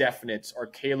 that are definites are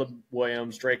Caleb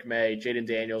Williams, Drake May, Jaden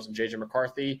Daniels, and J.J.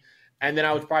 McCarthy. And then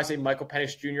I would probably say Michael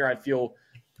Penix Jr.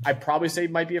 I'd probably say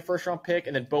might be a first-round pick,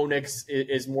 and then Bo Nix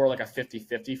is more like a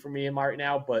 50-50 for me right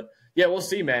now. But, yeah, we'll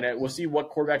see, man. We'll see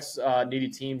what quarterbacks needy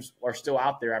teams are still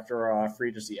out there after free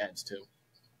agency ends, too.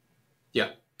 Yeah.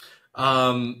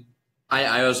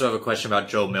 I also have a question about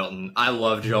Joe Milton. I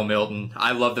love Joe Milton.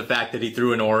 I love the fact that he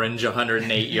threw an orange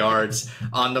 108 yards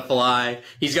on the fly.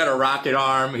 He's got a rocket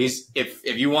arm. If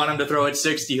you want him to throw it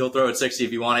 60, he'll throw it 60.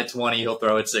 If you want it 20, he'll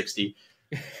throw it 60.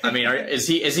 I mean, is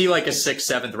he like a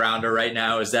 6th, 7th rounder right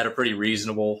now? Is that a pretty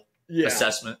reasonable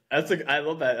assessment? I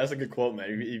love that. That's a good quote,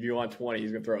 man. If you want 20,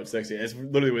 he's going to throw it 60. That's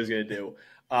literally what he's going to do.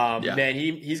 Man,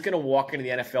 he's going to walk into the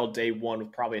NFL day one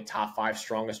with probably a top 5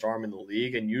 strongest arm in the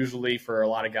league. And usually for a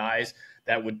lot of guys,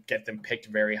 that would get them picked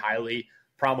very highly.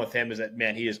 Problem with him is that,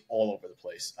 man, he is all over the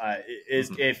place.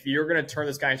 If you're going to turn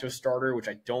this guy into a starter, which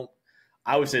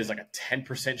I would say is like a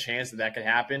 10% chance that could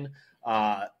happen,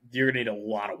 you're going to need a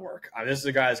lot of work. This is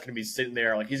a guy that's going to be sitting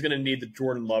there. Like he's going to need the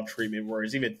Jordan Love treatment where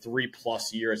he's even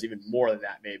 3+ years, even more than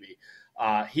that maybe.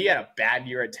 He had a bad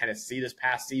year at Tennessee this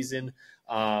past season.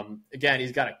 Again,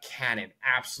 he's got a cannon,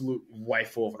 absolute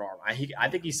rifle of an arm. I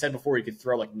think he said before he could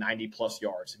throw like 90+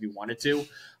 yards if he wanted to,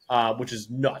 which is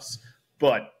nuts.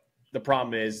 But the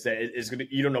problem is that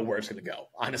you don't know where it's going to go,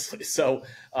 honestly. So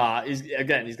he's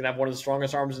going to have one of the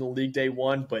strongest arms in the league day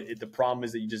one. But the problem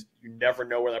is that you never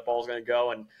know where that ball is going to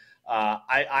go. And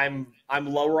I'm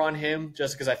lower on him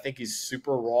just because I think he's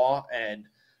super raw, and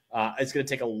it's going to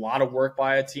take a lot of work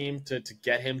by a team to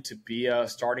get him to be a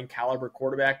starting caliber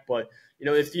quarterback. But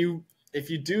if you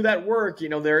do that work,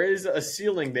 there is a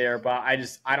ceiling there, but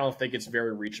I don't think it's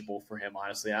very reachable for him,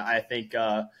 honestly. I think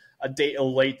a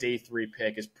late day 3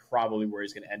 pick is probably where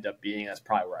he's going to end up being. That's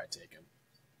probably where I take him.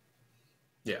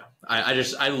 Yeah,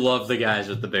 I love the guys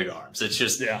with the big arms. It's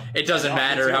just it doesn't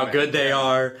matter how good they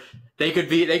are. They could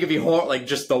be like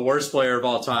just the worst player of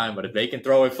all time, but if they can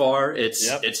throw it far,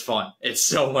 it's fun. It's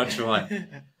so much fun.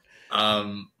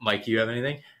 Mike, you have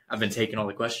anything? I've been taking all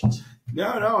the questions. No,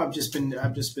 I've just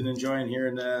been enjoying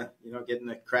hearing getting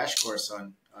a crash course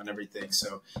on everything.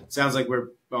 So it sounds like we're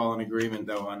all in agreement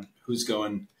though on who's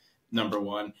going number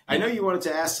 1. I know you wanted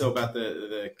to ask though about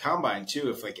the combine too,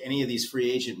 if like any of these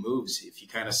free agent moves, if you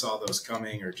kind of saw those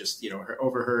coming, or just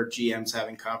overheard GMs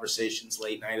having conversations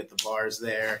late night at the bars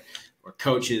there, or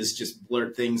coaches just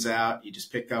blurt things out. You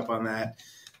just picked up on that.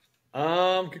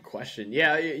 Good question.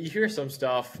 Yeah, you hear some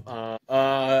stuff.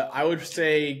 I would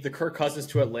say the Kirk Cousins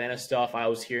to Atlanta stuff. I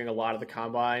was hearing a lot of the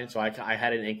combine, so I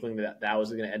had an inkling that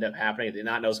was going to end up happening. I did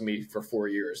not know it was going to be for 4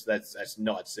 years. That's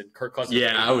nuts. And Kirk Cousins.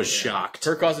 Yeah, I was shocked.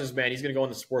 Kirk Cousins, man, he's going to go in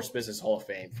the Sports Business Hall of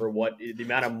Fame for what the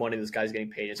amount of money this guy's getting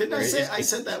paid. Didn't I say? I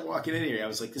said that walking in here. I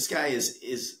was like, this guy is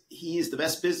the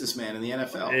best businessman in the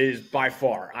NFL. It is by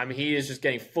far. I mean, he is just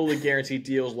getting fully guaranteed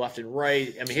deals left and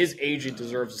right. I mean, his agent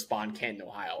deserves a spot in Canton,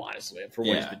 Ohio, honestly, for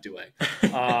what he's been doing.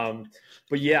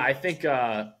 But yeah, I think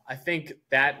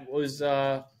that was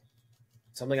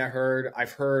something I heard.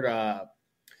 I've heard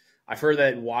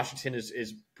that Washington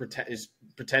is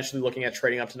potentially looking at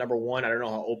trading up to number 1. I don't know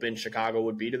how open Chicago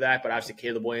would be to that, but obviously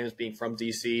Caleb Williams being from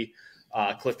DC,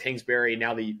 Cliff Kingsbury,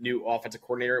 now the new offensive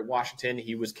coordinator at Washington.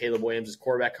 He was Caleb Williams'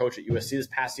 quarterback coach at USC this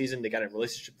past season. They got a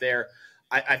relationship there.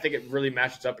 I think it really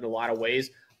matches up in a lot of ways.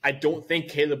 I don't think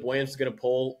Caleb Williams is going to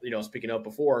pull, speaking of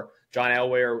before, John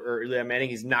Elway or Eli Manning.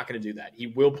 He's not going to do that. He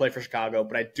will play for Chicago,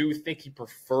 but I do think he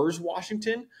prefers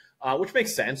Washington, which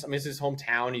makes sense. I mean, it's his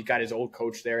hometown. He's got his old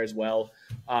coach there as well.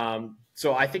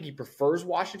 So I think he prefers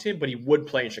Washington, but he would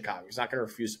play in Chicago. He's not going to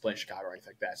refuse to play in Chicago or anything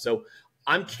like that. So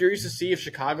I'm curious to see if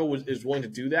Chicago is willing to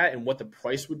do that and what the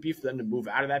price would be for them to move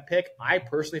out of that pick. I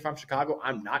personally, if I'm Chicago,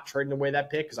 I'm not trading away that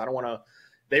pick because I don't want to.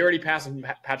 They already passed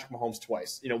Patrick Mahomes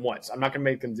twice, once. I'm not going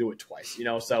to make them do it twice,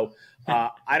 So I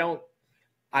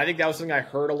think that was something I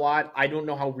heard a lot. I don't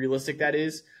know how realistic that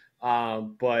is.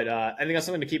 But I think that's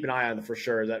something to keep an eye on for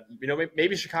sure. That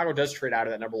maybe Chicago does trade out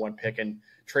of that number 1 pick and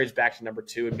trades back to number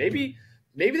 2, and maybe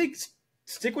they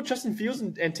stick with Justin Fields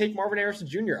and take Marvin Harrison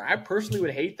Jr. I personally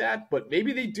would hate that, but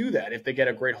maybe they do that if they get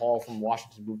a great haul from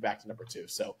Washington to move back to number 2.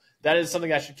 So that is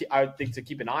something I would think to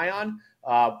keep an eye on.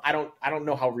 I don't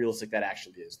know how realistic that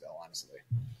actually is, though, honestly.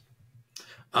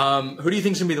 Who do you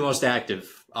think is going to be the most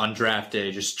active on draft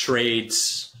day? Just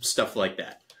trades, stuff like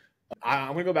that. I'm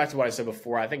going to go back to what I said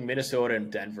before. I think Minnesota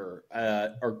and Denver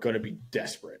are going to be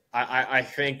desperate. I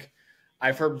think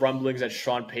I've heard rumblings that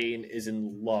Sean Payton is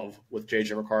in love with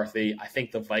J.J. McCarthy. I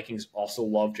think the Vikings also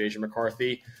love J.J.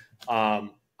 McCarthy.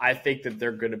 I think that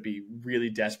they're going to be really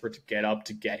desperate to get up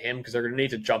to get him because they're going to need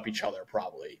to jump each other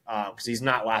probably because he's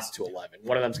not lasted to 11.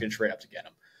 One of them's going to trade up to get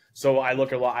him. So I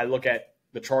look at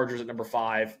the Chargers at number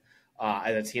 5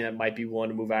 as a team that might be willing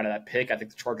to move out of that pick. I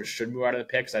think the Chargers should move out of the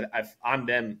pick because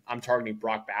I'm targeting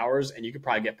Brock Bowers, and you could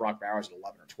probably get Brock Bowers at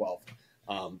 11 or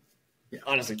 12.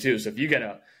 Honestly, too. So if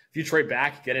you trade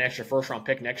back, get an extra first-round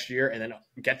pick next year, and then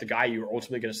get the guy you're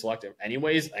ultimately going to select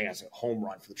anyways, I think that's a home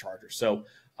run for the Chargers. So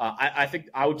I think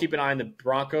I would keep an eye on the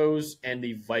Broncos and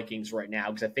the Vikings right now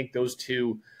because I think those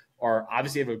two are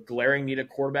obviously have a glaring need at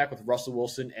quarterback with Russell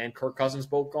Wilson and Kirk Cousins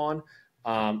both gone.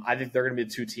 I think they're going to be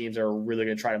the two teams that are really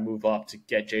going to try to move up to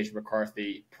get J.J.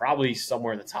 McCarthy probably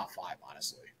somewhere in the top 5,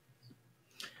 honestly.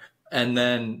 And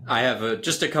then I have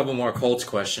just a couple more Colts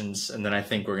questions, and then I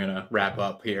think we're going to wrap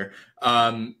up here.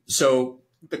 So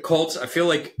the Colts, I feel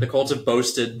like the Colts have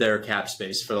boasted their cap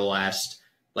space for the last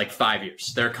 5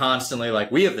 years. They're constantly like,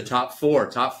 we have the top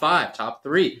 4, top 5, top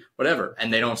 3, whatever,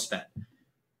 and they don't spend.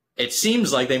 It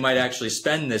seems like they might actually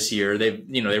spend this year. They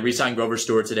re-signed Grover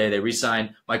Stewart today. They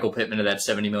re-signed Michael Pittman to that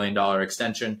 $70 million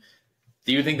extension.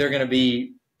 Do you think they're going to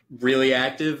be really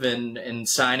active in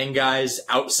signing guys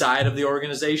outside of the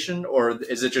organization, or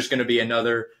is it just going to be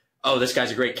another, this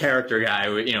guy's a great character guy,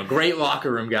 great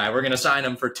locker room guy. We're going to sign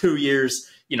him for 2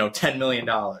 years, $10 million.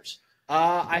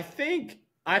 I think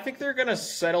they're going to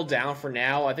settle down for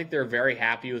now. I think they're very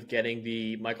happy with getting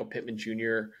the Michael Pittman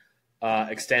Jr.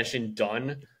 Extension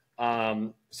done.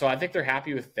 So I think they're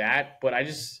happy with that, but I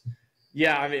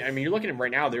mean, you're looking at them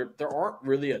right now. There aren't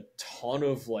really a ton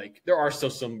of there are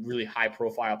still some really high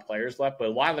profile players left, but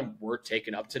a lot of them were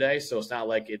taken up today. So it's not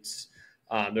like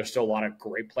there's still a lot of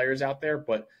great players out there.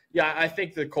 But yeah, I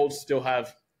think the Colts still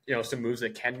have some moves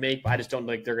they can make, but I just don't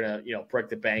think they're gonna break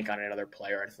the bank on another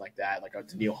player or anything like that, like a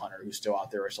Daniil Hunter who's still out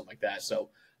there or something like that. So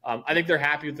I think they're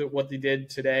happy with what they did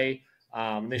today.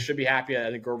 They should be happy. I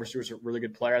think Grover Stewart's a really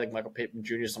good player. I think Michael Pittman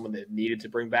Jr. is someone they needed to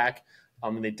bring back,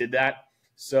 and they did that.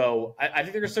 So I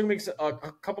think they're still going to make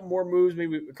a couple more moves,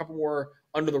 maybe a couple more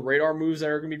under the radar moves that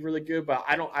are going to be really good. But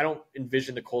I don't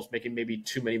envision the Colts making maybe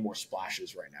too many more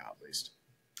splashes right now, at least.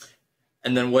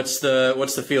 And then what's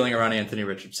the feeling around Anthony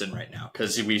Richardson right now?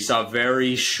 Because we saw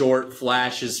very short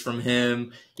flashes from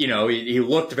him. He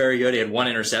looked very good. He had 1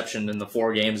 interception in the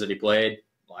 4 games that he played.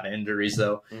 A lot of injuries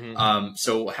though. Mm-hmm.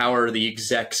 So how are the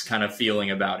execs kind of feeling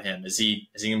about him? Is he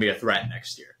going to be a threat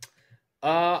next year?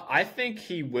 I think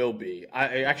he will be.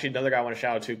 Actually, another guy I want to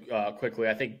shout out to quickly.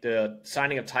 I think the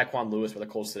signing of Tyquan Lewis for the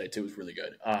Colts today too was really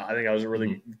good. I think that was a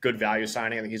really good value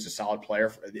signing. I think he's a solid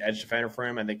player, the edge defender for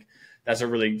him. I think that's a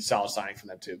really solid signing for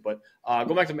them too. But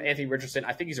going back to Anthony Richardson,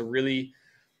 I think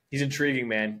he's intriguing,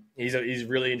 man. He's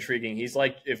really intriguing. He's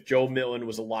like if Joe Milton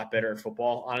was a lot better at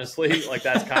football, honestly. Like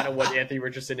that's kind of what Anthony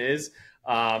Richardson is.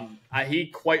 He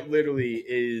quite literally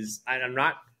is, and I'm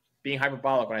not being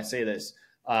hyperbolic when I say this,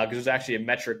 because there's actually a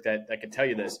metric that can tell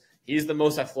you this. He's the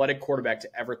most athletic quarterback to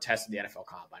ever test in the NFL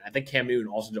Combine. I think Cam Newton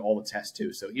also did all the tests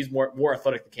too, so he's more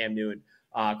athletic than Cam Newton.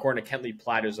 According to Kentley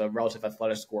Platter's relative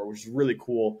athletic score, which is really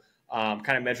cool.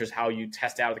 Kind of measures how you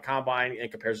test out of the combine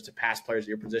and compares it to past players at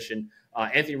your position.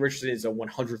 Anthony Richardson is a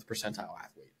 100th percentile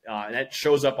athlete. And that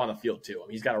shows up on the field too. I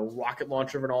mean, he's got a rocket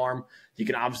launcher of an arm. He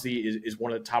can obviously is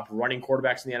one of the top running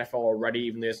quarterbacks in the NFL already,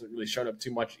 even though he hasn't really shown up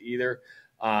too much either.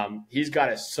 He's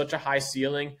got such a high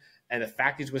ceiling, and the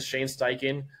fact he's with Shane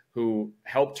Steichen, who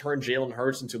helped turn Jalen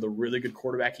Hurts into the really good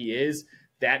quarterback he is,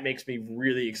 that makes me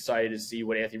really excited to see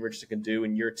what Anthony Richardson can do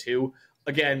in year two.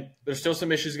 Again, there's still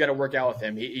some issues got to work out with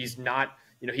him. He's not,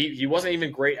 he wasn't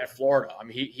even great at Florida. I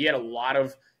mean, he had a lot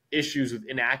of issues with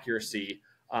inaccuracy,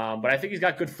 but I think he's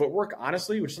got good footwork,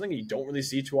 honestly, which is something you don't really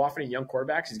see too often in young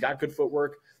quarterbacks. He's got good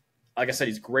footwork. Like I said,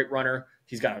 he's a great runner.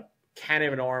 He's got a cannon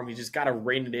of an arm. He's just got to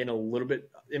rein it in a little bit,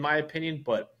 in my opinion.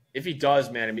 But if he does,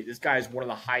 man, I mean, this guy is one of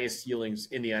the highest ceilings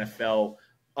in the NFL,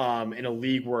 in a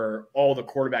league where all the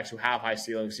quarterbacks who have high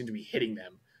ceilings seem to be hitting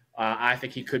them. I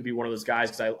think he could be one of those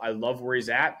guys because I love where he's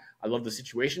at. I love the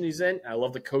situation he's in. I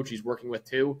love the coach he's working with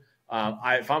too.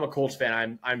 If I'm a Colts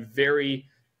fan, I'm very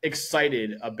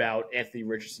excited about Anthony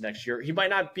Richardson next year. He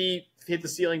might not hit the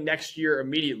ceiling next year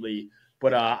immediately,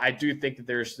 but I do think that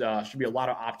there's should be a lot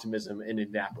of optimism in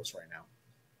Indianapolis right now.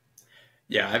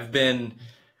 Yeah, I've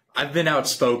been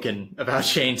outspoken about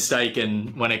Shane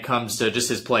Steichen when it comes to just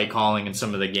his play calling and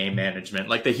some of the game management,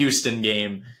 like the Houston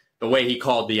game. The way he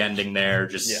called the ending there,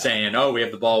 saying, oh, we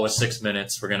have the ball with 6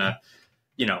 minutes. We're going to,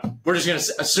 we're just going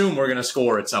to assume we're going to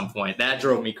score at some point. That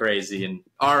drove me crazy. And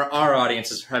our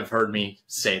audiences have heard me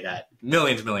say that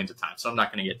millions of times. So I'm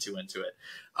not going to get too into it.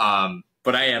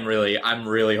 But I'm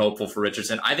really hopeful for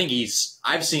Richardson. I think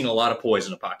I've seen a lot of poise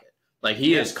in the pocket. Like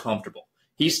he is comfortable.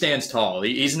 He stands tall.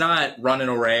 He's not running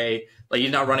away. Like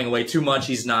he's not running away too much.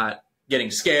 He's not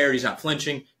getting scared. He's not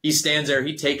flinching. He stands there.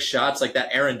 He takes shots like that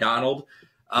Aaron Donald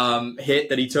hit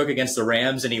that he took against the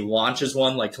Rams, and he launches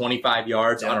one like 25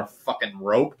 yards on a fucking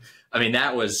rope. I mean,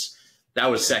 that was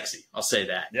sexy. I'll say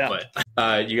that. Yeah.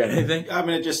 But you got anything? I'm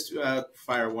going to just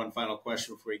fire one final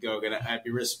question before we go. I'd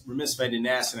be remiss if I didn't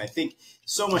ask, and I think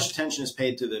so much attention is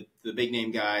paid to the big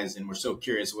name guys, and we're so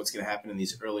curious what's going to happen in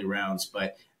these early rounds.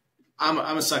 But I'm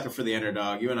a sucker for the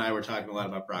underdog. You and I were talking a lot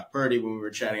about Brock Purdy when we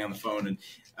were chatting on the phone.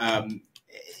 And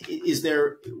is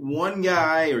there one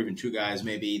guy or even two guys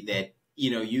maybe that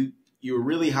you were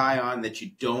really high on that you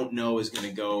don't know is going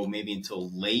to go maybe until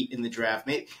late in the draft?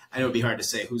 Maybe, I know it'd be hard to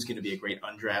say who's going to be a great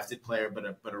undrafted player,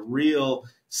 but a real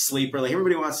sleeper. Like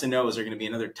everybody wants to know, is there going to be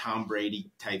another Tom Brady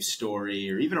type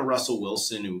story or even a Russell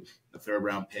Wilson, who a third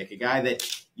round pick, a guy that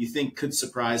you think could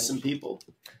surprise some people?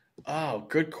 Oh,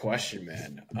 good question,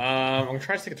 man. I'm going to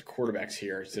try to stick it to quarterbacks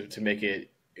here to make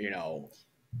it,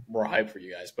 more hype for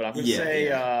you guys. But I'm going to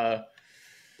say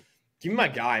give me my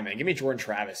guy, man. Give me Jordan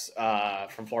Travis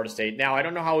from Florida State. Now, I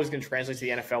don't know how he's going to translate to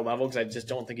the NFL level because I just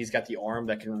don't think he's got the arm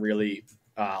that can really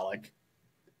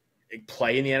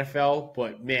play in the NFL.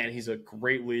 But, man, he's a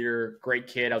great leader, great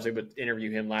kid. I was able to interview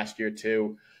him last year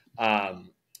too.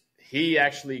 He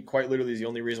actually quite literally is the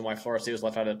only reason why Florida State was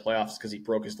left out of the playoffs because he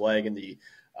broke his leg in the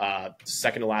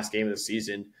second to last game of the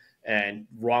season. And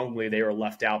wrongly, they were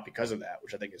left out because of that,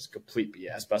 which I think is complete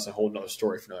BS. But that's a whole nother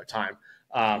story for another time.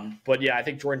 But yeah, I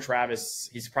think Jordan Travis,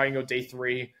 he's probably going to go day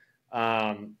 3.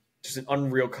 Just an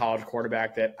unreal college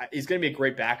quarterback that he's going to be a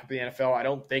great backup in the NFL. I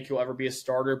don't think he'll ever be a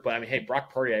starter, but I mean, hey,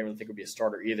 Brock Purdy, I don't think would be a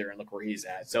starter either. And look where he's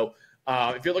at. So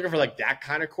if you're looking for like that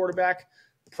kind of quarterback,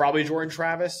 probably Jordan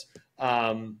Travis.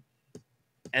 And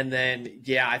then,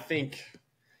 yeah, I think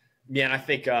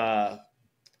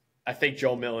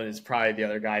Joe Milton is probably the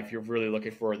other guy. If you're really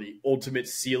looking for the ultimate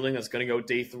ceiling, that's going to go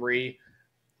day 3.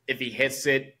 If he hits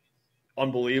it,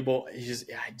 unbelievable.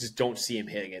 I just don't see him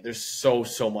hitting it. There's so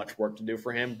much work to do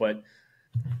for him, but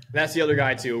that's the other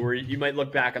guy too, where you might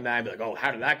look back on that and be like, oh,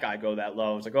 how did that guy go that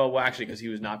low? It's like, oh, well, actually, because he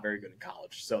was not very good in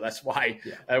college. So that's why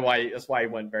he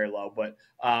went very low. But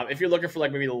if you're looking for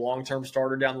like maybe the long-term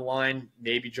starter down the line,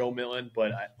 maybe Joe Milton.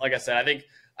 But like I said, I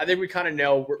think we kind of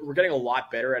know we're getting a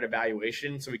lot better at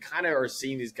evaluation. So we kind of are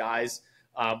seeing these guys.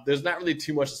 There's not really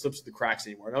too much that slips through the cracks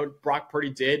anymore. I know Brock Purdy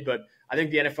did, but I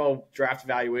think the NFL draft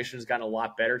evaluation has gotten a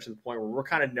lot better to the point where we're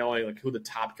kind of knowing like who the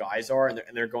top guys are, and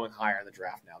they're going higher in the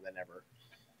draft now than ever.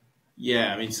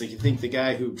 Yeah, I mean, it's like you think the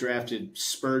guy who drafted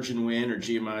Spurgeon Wynn or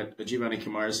Giovanni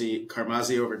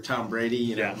Carmazzi over Tom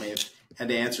Brady, may have had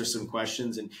to answer some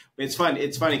questions. And it's fun.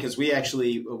 It's funny because we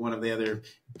actually, one of the other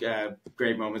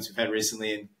great moments we've had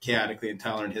recently in Chaotically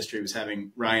Intolerant history was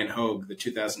having Ryan Hogue, the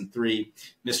 2003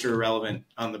 Mr. Irrelevant,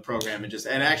 on the program,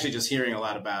 and actually just hearing a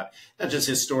lot about not just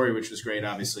his story, which was great,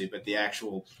 obviously, but the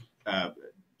actual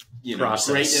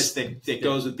greatness that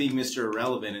goes with being Mr.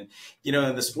 Irrelevant. And,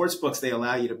 in the sports books, they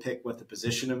allow you to pick what the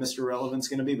position of Mr. Irrelevant is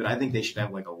going to be, but I think they should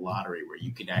have like a lottery where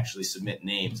you can actually submit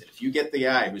names. And if you get the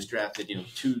guy who's drafted,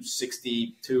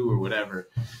 262 or whatever,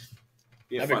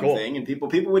 be a fun thing. And it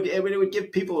would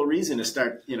give people a reason to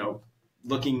start,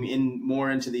 looking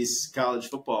more into these college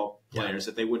football players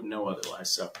that they wouldn't know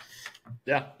otherwise. So,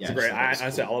 it's a great, I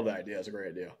love that idea. It's a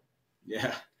great idea.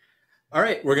 Yeah. All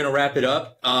right, we're going to wrap it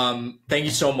up. Thank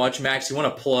you so much, Max. You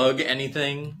want to plug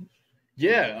anything?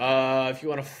 Yeah, if you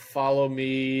want to follow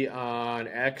me on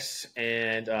X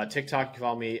and TikTok, you can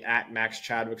follow me at Max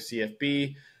Chadwick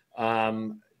CFB.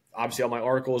 Obviously, all my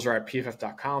articles are at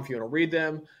pff.com if you want to read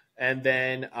them. And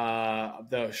then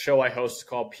the show I host is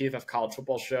called PFF College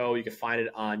Football Show. You can find it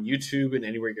on YouTube and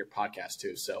anywhere you get your podcast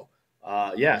too. So,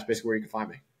 it's basically where you can find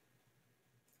me.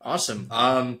 Awesome.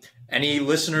 Any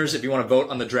listeners, if you want to vote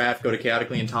on the draft, go to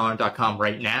chaoticallyintolerant.com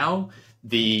right now.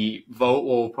 The vote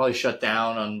will probably shut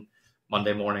down on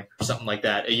Monday morning or something like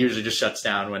that. It usually just shuts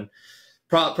down when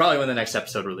probably when the next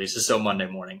episode releases, so Monday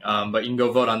morning. But you can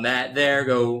go vote on that there.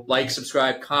 Go like,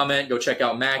 subscribe, comment. Go check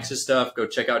out Max's stuff. Go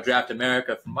check out Draft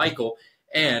America from Michael.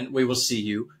 And we will see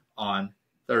you on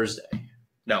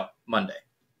Monday.